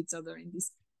close to each other in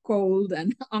this cold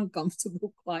and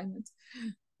uncomfortable climate.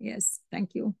 Yes,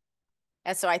 thank you.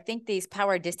 And so I think these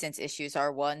power distance issues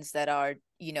are ones that are,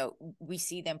 you know, we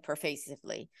see them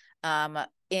pervasively.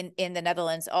 In the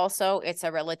Netherlands also, it's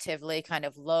a relatively kind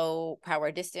of low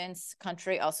power distance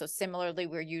country. Also, similarly,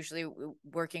 we're usually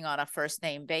working on a first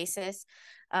name basis.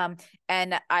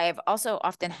 And I've also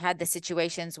often had the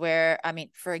situations where, I mean,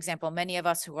 for example, many of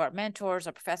us who are mentors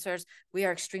or professors, we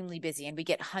are extremely busy and we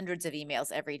get hundreds of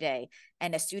emails every day.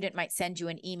 And a student might send you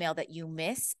an email that you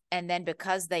miss. And then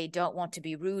because they don't want to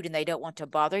be rude and they don't want to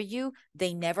bother you,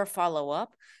 they never follow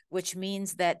up, which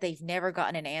means that they've never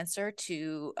gotten an answer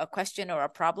to a question or a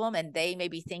problem. And they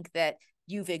maybe think that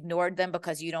you've ignored them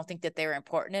because you don't think that they're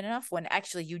important enough, when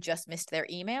actually you just missed their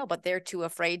email, but they're too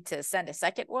afraid to send a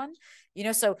second one, you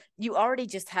know. So you already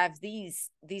just have these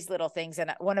little things.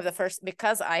 And one of the first,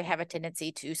 because I have a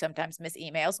tendency to sometimes miss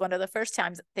emails, one of the first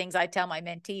things I tell my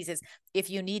mentees is, if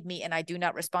you need me and I do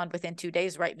not respond within 2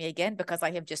 days, write me again, because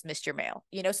I have just missed your mail,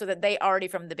 you know, so that they already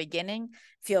from the beginning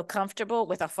feel comfortable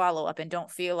with a follow-up and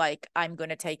don't feel like I'm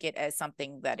going to take it as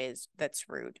something that's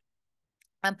rude.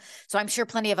 So I'm sure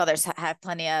plenty of others have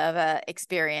plenty of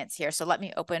experience here. So let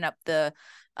me open up the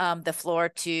floor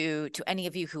to any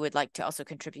of you who would like to also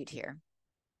contribute here.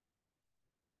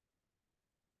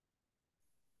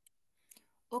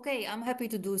 Okay, I'm happy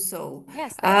to do so.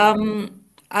 Yes. I'm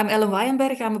Ellen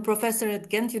Weyenberg. I'm a professor at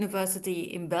Ghent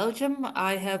University in Belgium.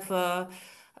 I have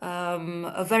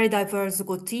a very diverse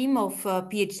team of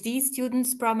PhD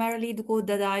students primarily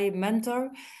that I mentor.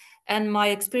 And my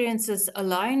experiences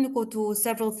align to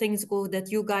several things that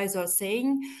you guys are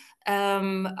saying.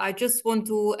 I just want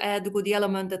to add the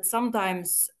element that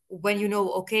sometimes when you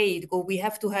know, okay, we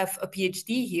have to have a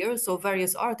PhD here, so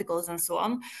various articles and so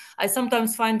on, I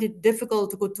sometimes find it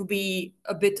difficult to be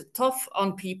a bit tough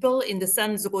on people, in the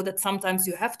sense that sometimes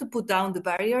you have to put down the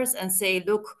barriers and say,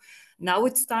 look, now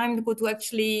it's time to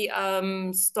actually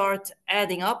start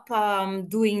adding up,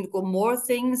 doing more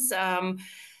things.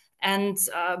 And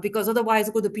because otherwise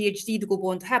the PhD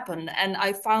won't happen. And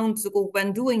I found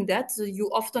when doing that,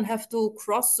 you often have to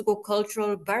cross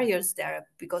cultural barriers there,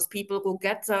 because people will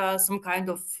get some kind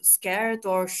of scared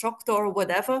or shocked or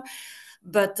whatever.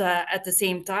 But at the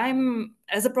same time,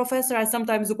 as a professor, I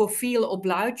sometimes feel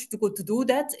obliged to do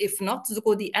that. If not,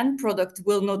 the end product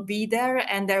will not be there,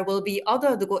 and there will be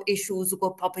other issues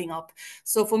popping up.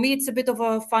 So for me, it's a bit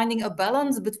of finding a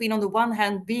balance between, on the one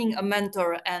hand, being a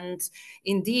mentor and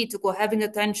indeed having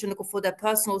attention for their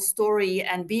personal story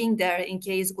and being there in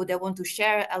case they want to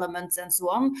share elements and so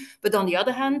on. But on the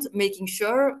other hand, making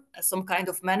sure, as some kind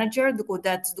of manager,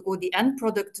 that the end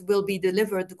product will be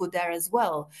delivered there as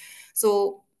well.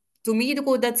 So to me,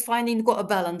 that's finding a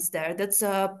balance there. That's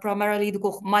primarily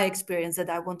my experience that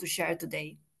I want to share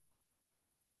today.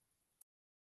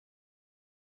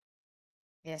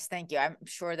 Yes, thank you. I'm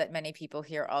sure that many people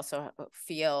here also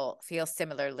feel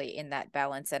similarly in that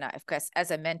balance. And of course,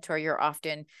 as a mentor, you're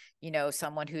often, you know,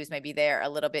 someone who's maybe there a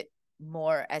little bit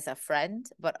more as a friend,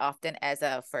 but often as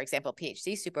a, for example,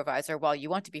 PhD supervisor. While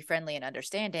you want to be friendly and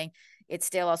understanding, it's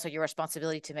still also your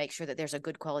responsibility to make sure that there's a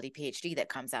good quality PhD that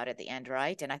comes out at the end,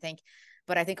 right? And I think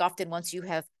often once you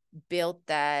have built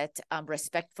that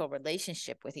respectful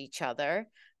relationship with each other,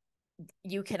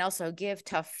 you can also give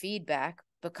tough feedback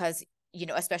because, you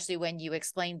know, especially when you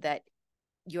explain that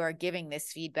you're giving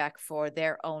this feedback for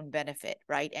their own benefit,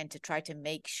 right? And to try to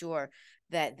make sure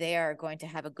that they are going to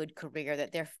have a good career,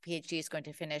 that their PhD is going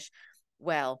to finish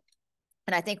well.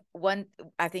 And I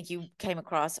think you came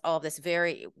across all of this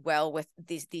very well with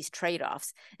these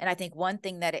trade-offs. And I think one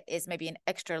thing that is maybe an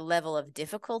extra level of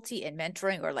difficulty in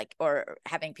mentoring or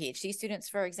having PhD students,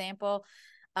 for example,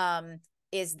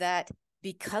 is that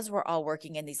because we're all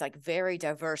working in these like very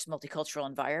diverse multicultural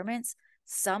environments,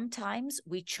 sometimes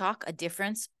we chalk a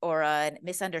difference or a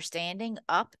misunderstanding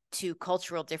up to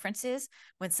cultural differences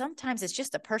when sometimes it's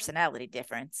just a personality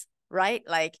difference, right?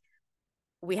 Like,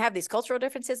 we have these cultural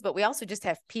differences, but we also just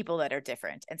have people that are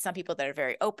different, and some people that are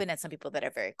very open and some people that are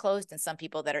very closed and some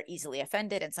people that are easily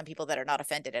offended and some people that are not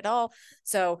offended at all.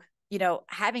 So, you know,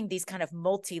 having these kind of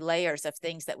multi-layers of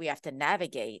things that we have to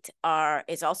navigate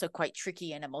is also quite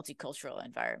tricky in a multicultural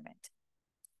environment.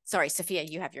 Sorry, Sophia,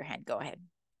 you have your hand. Go ahead.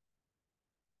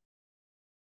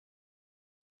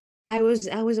 I was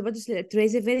about to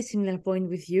raise a very similar point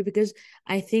with you, because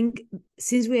I think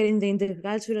since we are in the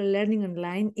intercultural learning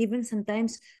online, even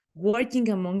sometimes working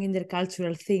among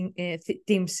intercultural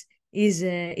teams is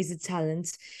a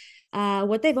challenge.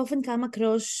 What I've often come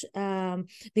across,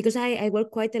 because I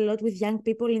work quite a lot with young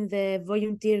people in the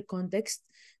volunteer context,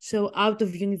 so out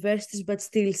of universities but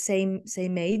still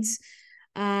same age,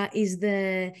 is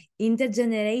the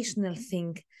intergenerational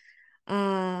thing.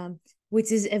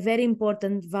 Which is a very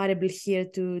important variable here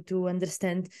to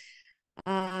understand.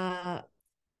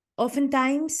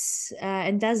 Oftentimes,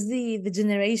 and as the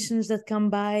generations that come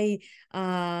by,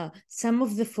 some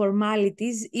of the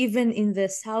formalities, even in the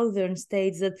southern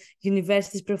states, that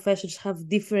universities professors have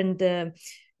different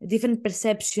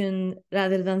perception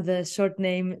rather than the short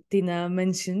name Tina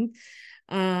mentioned.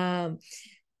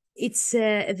 It's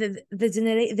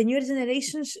the newer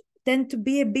generations tend to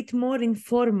be a bit more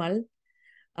informal,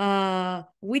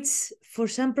 which for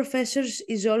some professors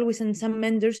is always, and some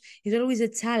mentors is always a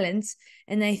challenge.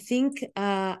 And I think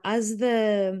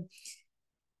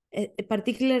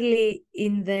particularly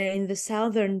in the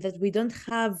southern, that we don't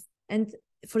have, and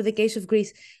for the case of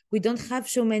Greece, we don't have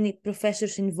so many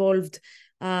professors involved.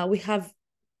 We have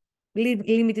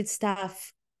limited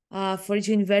staff for each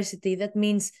university. That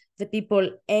means the people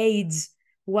age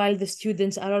while the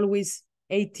students are always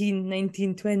 18,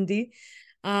 19, 20.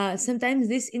 Sometimes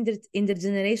these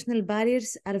intergenerational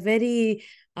barriers are very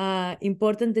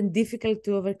important and difficult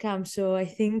to overcome. So I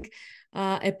think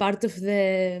a part of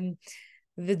the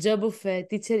job of a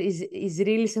teacher is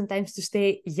really sometimes to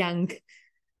stay young.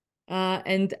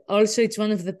 And also it's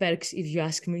one of the perks, if you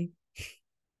ask me.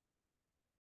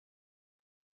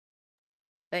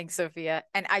 Thanks, Sophia.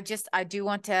 And I do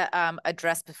want to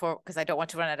address before, because I don't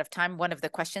want to run out of time, one of the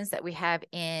questions that we have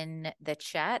in the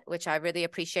chat, which I really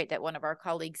appreciate that one of our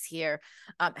colleagues here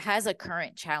has a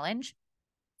current challenge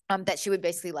that she would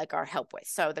basically like our help with.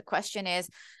 So the question is,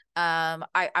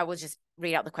 I will just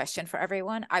read out the question for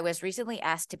everyone. I was recently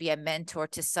asked to be a mentor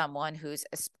to someone who's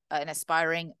an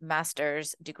aspiring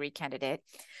master's degree candidate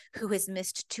who has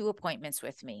missed 2 appointments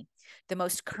with me, the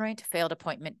most current failed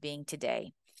appointment being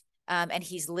today. And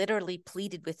he's literally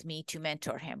pleaded with me to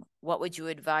mentor him. What would you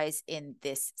advise in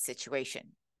this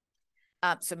situation?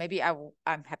 So maybe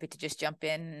I'm happy to just jump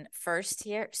in first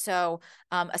here. So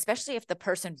especially if the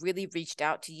person really reached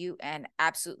out to you and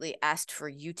absolutely asked for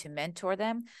you to mentor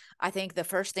them, I think the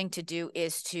first thing to do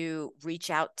is to reach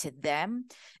out to them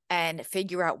and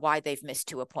figure out why they've missed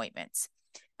 2 appointments.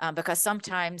 Because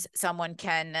sometimes someone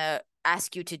can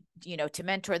ask you to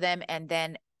mentor them, and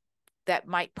then that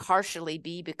might partially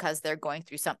be because they're going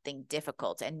through something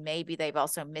difficult, and maybe they've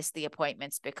also missed the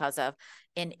appointments because of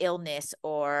an illness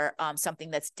or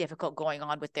something that's difficult going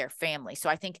on with their family. So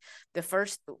I think if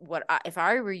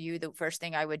I were you, the first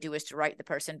thing I would do is to write the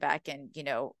person back and,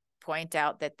 point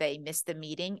out that they missed the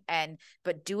meeting,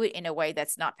 but do it in a way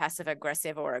that's not passive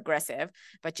aggressive or aggressive,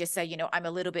 but just say, I'm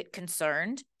a little bit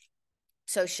concerned.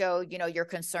 So show, your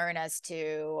concern as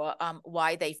to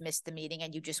why they've missed the meeting,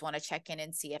 and you just want to check in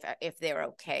and see if they're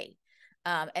okay.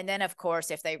 And then, of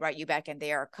course, if they write you back and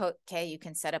they are okay, you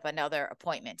can set up another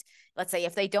appointment. Let's say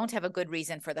if they don't have a good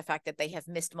reason for the fact that they have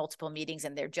missed multiple meetings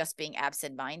and they're just being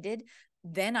absent-minded,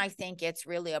 then I think it's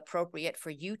really appropriate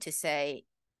for you to say,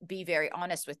 be very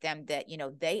honest with them that,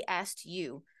 they asked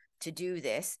you to do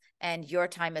this, and your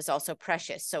time is also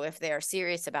precious. So if they're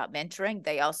serious about mentoring,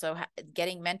 they also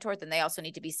getting mentored, then they also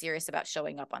need to be serious about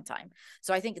showing up on time.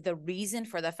 So I think the reason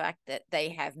for the fact that they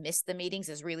have missed the meetings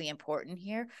is really important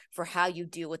here for how you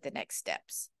deal with the next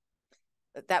steps.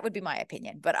 that would be my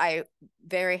opinion, but I'm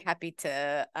very happy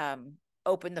to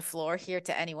open the floor here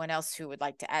to anyone else who would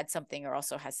like to add something or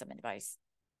also has some advice.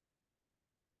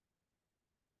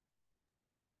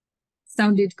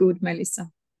 Sounded good,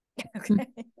 Melissa. Okay.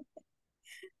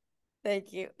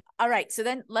 Thank you. All right, so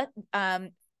then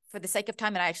for the sake of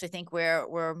time, and I actually think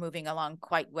we're moving along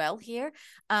quite well here,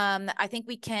 I think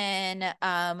we can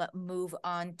move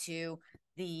on to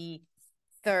the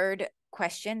third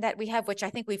question that we have, which I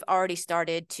think we've already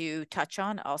started to touch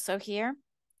on also here,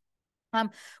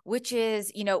 which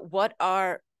is,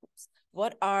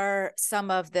 what are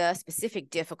some of the specific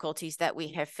difficulties that we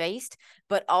have faced,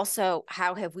 but also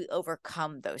how have we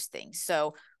overcome those things?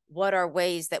 So what are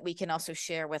ways that we can also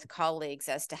share with colleagues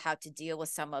as to how to deal with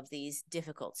some of these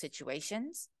difficult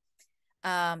situations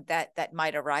that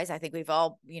might arise? I think we've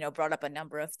all, brought up a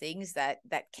number of things that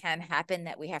can happen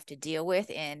that we have to deal with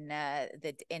in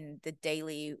the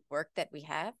daily work that we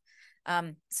have.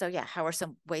 So yeah, how are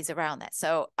some ways around that?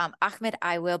 So Ahmed,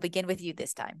 I will begin with you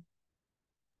this time.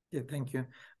 Yeah, thank you.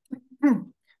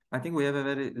 I think we have a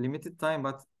very limited time,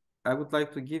 but I would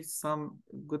like to give some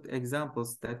good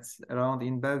examples that's around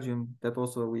in Belgium that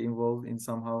also we involved in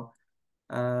somehow.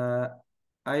 I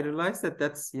realized that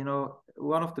that's,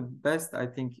 one of the best, I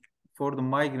think, for the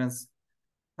migrants,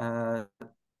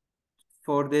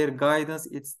 for their guidance,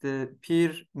 it's the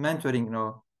peer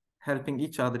mentoring, helping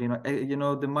each other,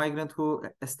 the migrant who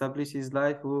established his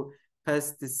life, who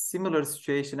has this similar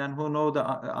situation and who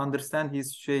understand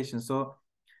his situation. So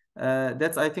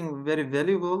that's, I think, very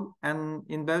valuable. And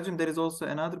in Belgium, there is also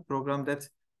another program that's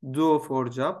Duo for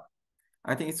Job.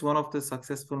 I think it's one of the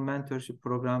successful mentorship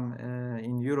program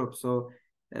in Europe. So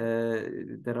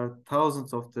there are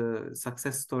thousands of the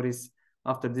success stories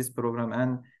after this program.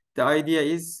 And the idea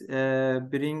is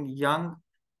bring young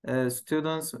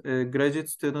students, graduate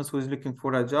students who is looking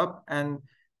for a job, and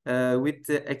with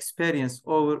the experience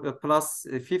over plus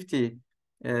 50,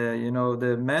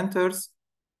 the mentors.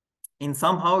 In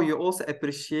somehow you also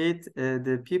appreciate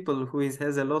the people who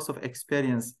has a lot of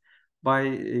experience by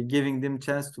giving them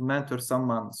chance to mentor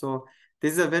someone. So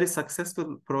this is a very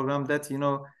successful program that,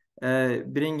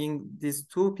 bringing these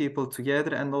two people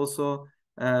together, and also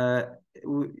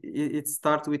it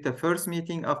starts with the first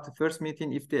meeting. After first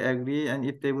meeting, if they agree and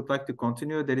if they would like to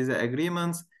continue, there is an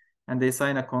agreement and they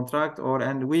sign a contract,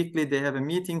 and weekly they have a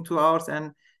meeting 2 hours,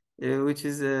 and which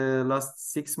is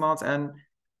last 6 months. And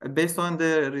based on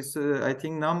the I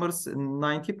think numbers,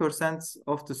 90%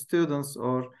 of the students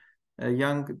or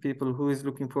young people who is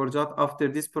looking for a job after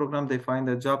this program, they find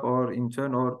a job or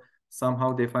intern or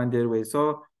somehow they find their way.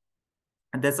 So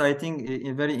that's, I think,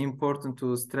 very important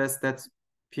to stress that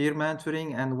peer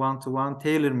mentoring and one-to-one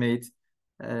tailor-made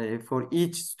for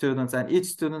each student, and each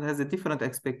student has a different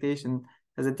expectation,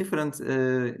 has a different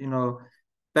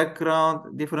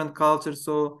background, different culture.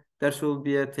 So there should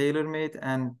be a tailor-made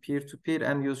and peer-to-peer,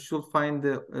 and you should find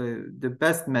the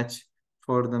best match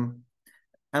for them.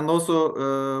 And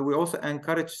also we also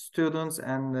encourage students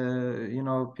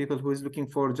and people who is looking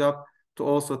for a job to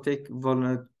also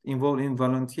involve in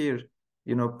volunteer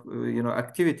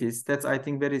activities. That's, I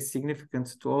think, very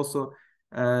significant to also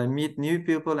meet new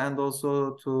people, and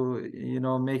also to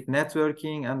make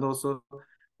networking, and also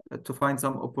to find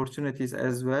some opportunities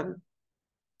as well.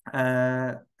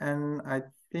 And I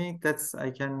think that's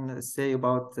I can say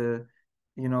about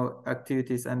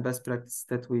activities and best practice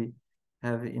that we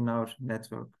have in our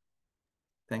network.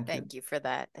 Thank you. Thank you for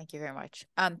that. Thank you very much.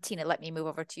 Tina, let me move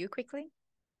over to you quickly.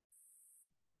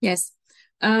 Yes.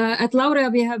 At Laurea,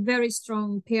 we have very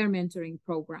strong peer mentoring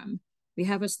program. We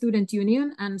have a student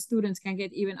union, and students can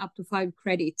get even up to 5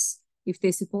 credits if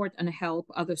they support and help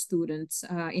other students,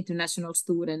 international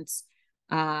students,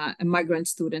 a migrant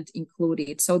student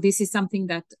included. So this is something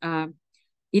that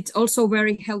it's also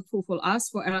very helpful for us,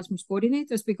 for Erasmus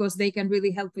coordinators, because they can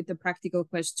really help with the practical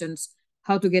questions,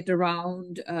 how to get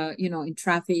around, in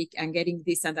traffic, and getting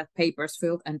this and that papers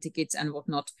filled and tickets and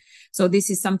whatnot. So this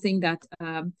is something that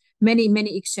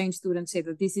many exchange students say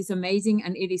that this is amazing,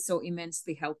 and it is so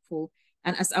immensely helpful.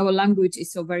 And as our language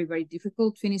is so very, very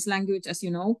difficult, Finnish language, as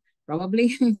you know,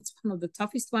 probably it's one of the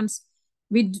toughest ones.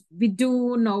 We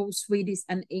do know Swedish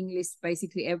and English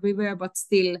basically everywhere, but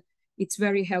still it's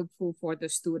very helpful for the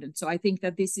students. So I think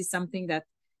that this is something that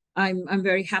I'm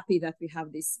very happy that we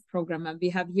have this program, and we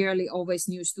have yearly always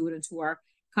new students who are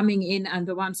coming in, and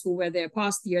the ones who were there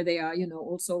past year, they are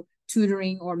also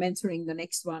tutoring or mentoring the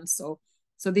next one. So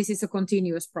this is a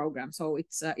continuous program, so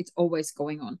it's always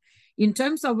going on. In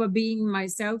terms of being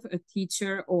myself a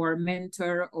teacher or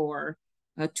mentor or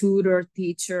a tutor,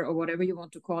 teacher, or whatever you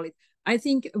want to call it, I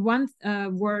think one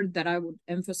word that I would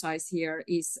emphasize here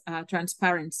is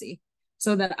transparency.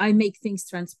 so that I make things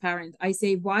transparent. I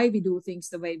say why we do things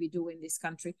the way we do in this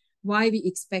country, why we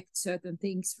expect certain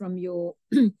things from you,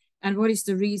 and what is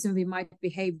the reason we might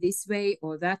behave this way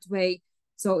or that way.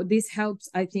 So this helps,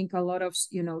 I think, a lot of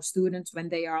students when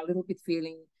they are a little bit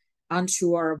feeling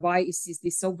unsure, why is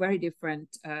this so very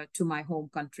different to my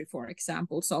home country, for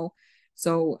example.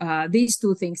 So these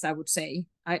two things I would say.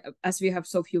 As we have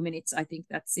so few minutes, I think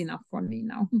that's enough for me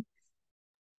now.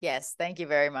 Yes, thank you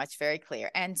very much. Very clear.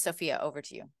 And Sophia, over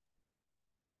to you.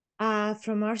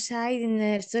 From our side in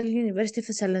Aristotle University of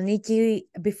Thessaloniki,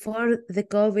 before the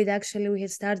COVID, actually, we had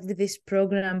started this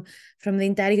program from the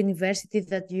entire university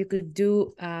that you could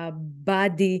do a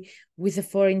buddy with a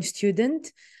foreign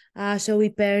student. So we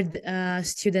paired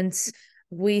students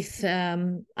with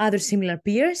other similar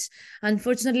peers.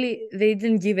 Unfortunately, they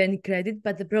didn't give any credit,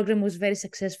 but the program was very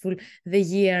successful the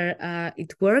year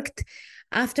it worked.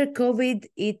 After COVID,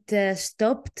 it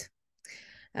stopped,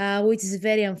 which is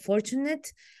very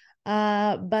unfortunate.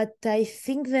 But I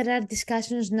think there are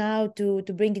discussions now to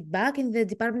bring it back. In the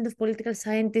Department of Political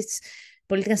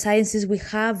Sciences, we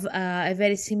have a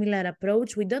very similar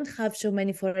approach. We don't have so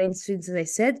many foreign students, as I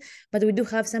said, but we do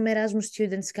have some Erasmus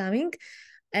students coming.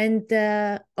 And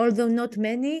although not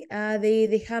many,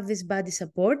 they have this buddy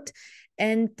support.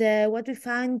 And what we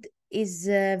find is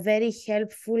very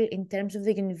helpful in terms of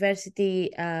the university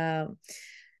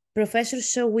professors.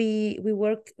 So we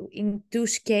work in 2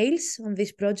 scales on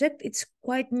this project. It's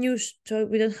quite new, so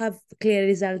we don't have clear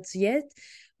results yet.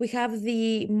 We have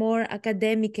the more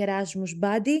academic Erasmus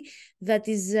buddy, that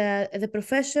is the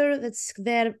professor that's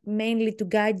there mainly to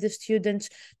guide the students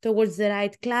towards the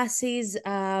right classes,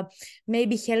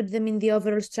 maybe help them in the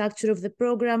overall structure of the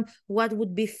program, what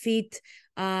would be fit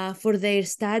for their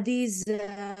studies,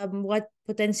 what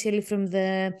potentially from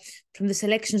the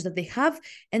selections that they have,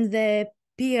 and the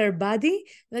peer buddy,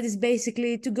 that is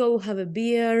basically to go have a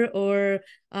beer or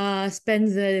spend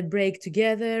the break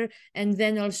together, and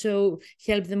then also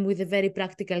help them with the very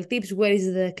practical tips. Where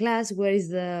is the class? Where is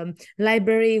the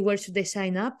library? Where should they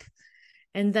sign up?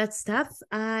 And that stuff.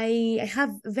 I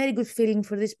have a very good feeling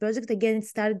for this project. Again, it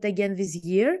started again this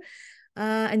year,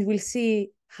 and we'll see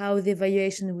how the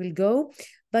evaluation will go.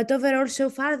 But overall, so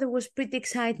far, there was pretty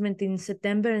excitement in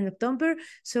September and October.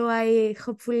 So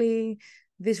hopefully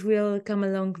this will come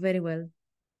along very well.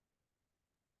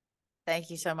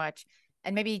 Thank you so much.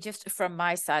 And maybe just from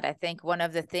my side, I think one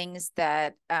of the things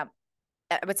that I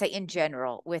would say in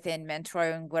general within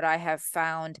mentoring, what I have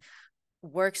found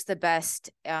works the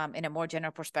best in a more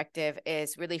general perspective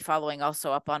is really following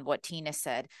also up on what Tina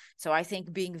said. So I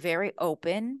think being very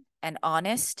open and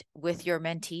honest with your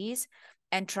mentees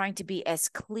and trying to be as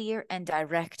clear and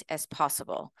direct as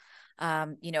possible.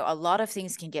 A lot of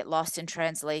things can get lost in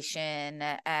translation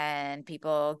and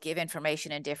people give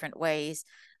information in different ways.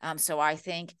 So I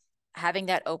think having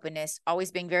that openness,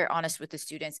 always being very honest with the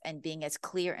students and being as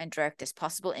clear and direct as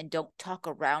possible, and don't talk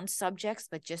around subjects,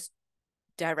 but just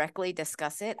directly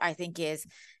discuss it, I think is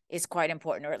quite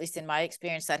important, or at least in my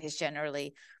experience, that has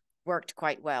generally worked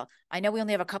quite well. I know we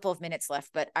only have a couple of minutes left,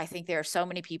 but I think there are so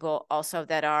many people also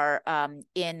that are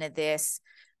in this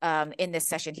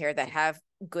session here that have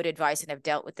good advice and have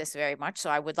dealt with this very much. So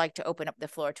I would like to open up the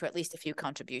floor to at least a few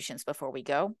contributions before we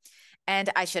go.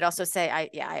 And I should also say,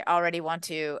 I already want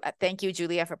to thank you,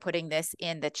 Julia, for putting this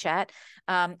in the chat.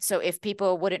 So if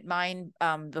people wouldn't mind,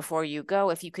 before you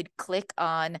go, if you could click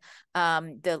on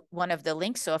one of the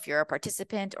links. So if you're a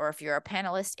participant or if you're a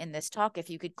panelist in this talk, if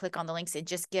you could click on the links and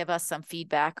just give us some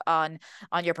feedback on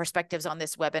your perspectives on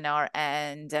this webinar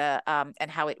and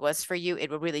how it was for you. It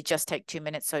would really just take 2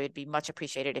 minutes, so it'd be much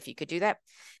appreciated if you could do that.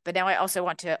 But now I also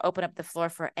want to open up the floor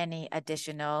for any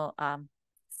additional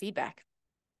feedback.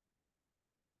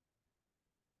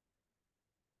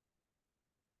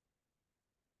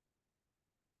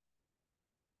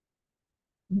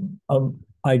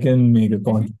 I can make a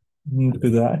contribution to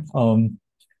that.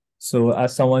 So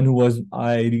as someone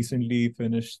I recently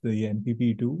finished the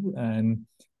NPP2, and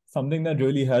something that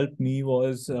really helped me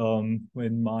was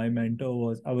when my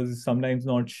mentor I was sometimes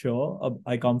not sure.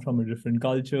 I come from a different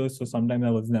culture, so sometimes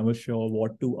I was never sure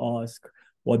what to ask,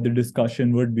 what the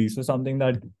discussion would be. So something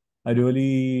that I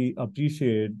really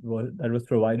appreciate that was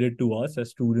provided to us as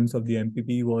students of the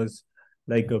MPP was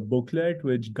like a booklet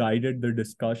which guided the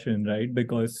discussion, right?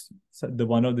 Because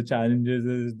one of the challenges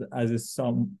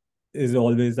is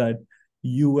always that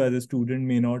you as a student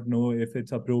may not know if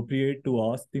it's appropriate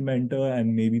to ask the mentor,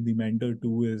 and maybe the mentor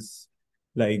too is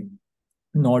like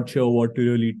not sure what to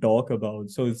really talk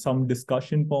about. So some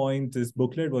discussion points, this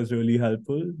booklet was really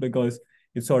helpful because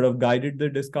it sort of guided the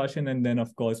discussion, and then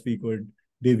of course we could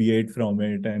deviate from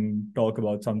it and talk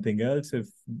about something else if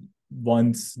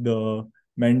once the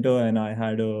mentor and I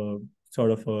had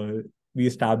we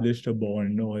established a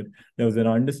bond, or there was an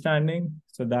understanding.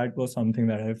 So that was something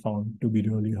that I found to be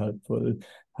really helpful,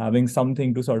 having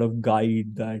something to sort of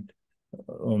guide that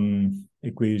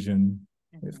equation.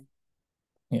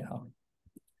 Yeah.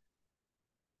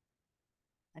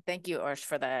 Thank you, Arsh,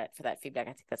 for that feedback.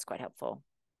 I think that's quite helpful.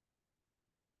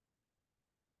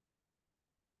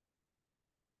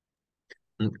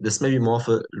 This may be more of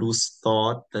a loose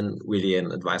thought than really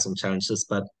an advice on challenges,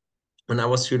 but when I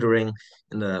was tutoring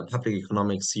in the public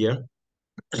economics year,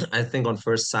 I think on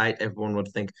first sight, everyone would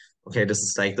think, okay, this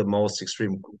is like the most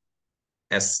extreme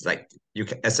as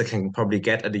I can probably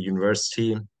get at a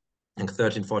university, like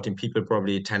 13, 14 people,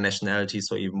 probably 10 nationalities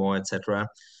or even more, etc.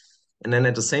 And then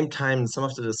at the same time, some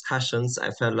of the discussions,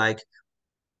 I felt like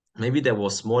maybe there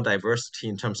was more diversity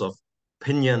in terms of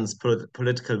opinions,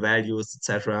 political values,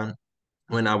 etc.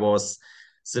 when I was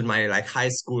in my like high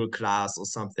school class or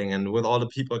something, and with all the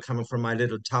people coming from my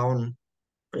little town,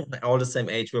 all the same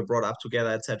age, we were brought up together,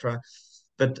 etc.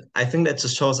 But I think that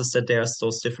just shows us that there's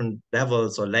those different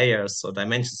levels or layers or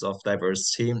dimensions of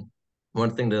diversity.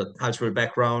 One thing, the cultural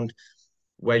background,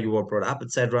 where you were brought up,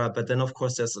 etc. But then, of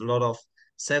course, there's a lot of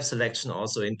self-selection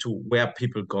also into where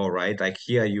people go, right? Like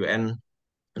here, UN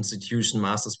institution,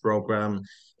 master's program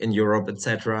in Europe,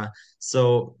 etc.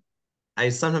 So I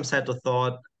sometimes had the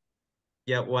thought,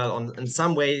 yeah, well, in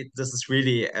some way, this is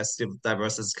really as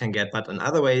diverse as it can get, but in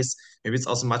other ways, maybe it's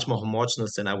also much more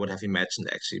homogenous than I would have imagined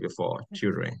actually before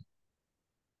tutoring.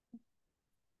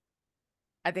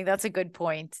 I think that's a good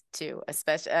point too,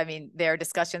 especially, I mean, there are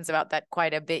discussions about that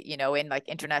quite a bit, you know, in like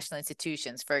international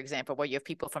institutions, for example, where you have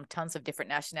people from tons of different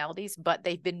nationalities, but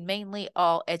they've been mainly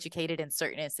all educated in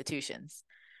certain institutions.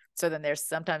 So then there's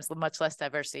sometimes much less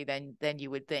diversity than you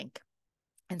would think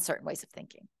in certain ways of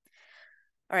thinking.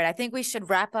 All right, I think we should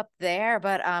wrap up there,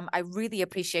 but I really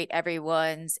appreciate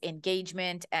everyone's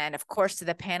engagement. And of course, to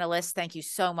the panelists, thank you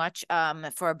so much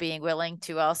for being willing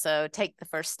to also take the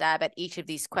first stab at each of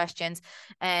these questions.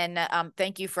 And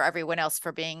thank you for everyone else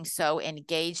for being so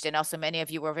engaged. And also many of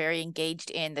you were very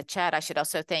engaged in the chat. I should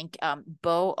also thank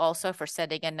Bo also for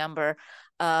sending a number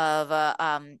of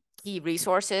key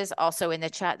resources also in the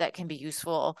chat that can be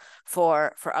useful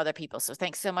for other people. So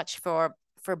thanks so much for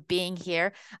being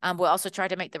here. We'll also try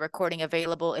to make the recording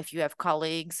available if you have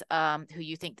colleagues who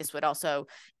you think this would also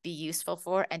be useful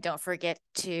for. And don't forget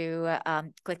to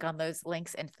click on those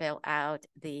links and fill out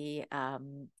the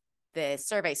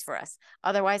surveys for us.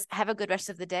 Otherwise, have a good rest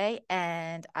of the day,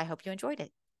 and I hope you enjoyed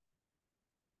it.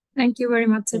 Thank you very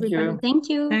much, Thank everybody. you. Thank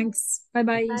you. Thanks.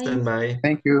 Bye-bye. Stand by.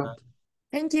 Thank you.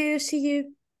 Thank you. See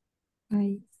you.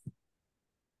 Bye.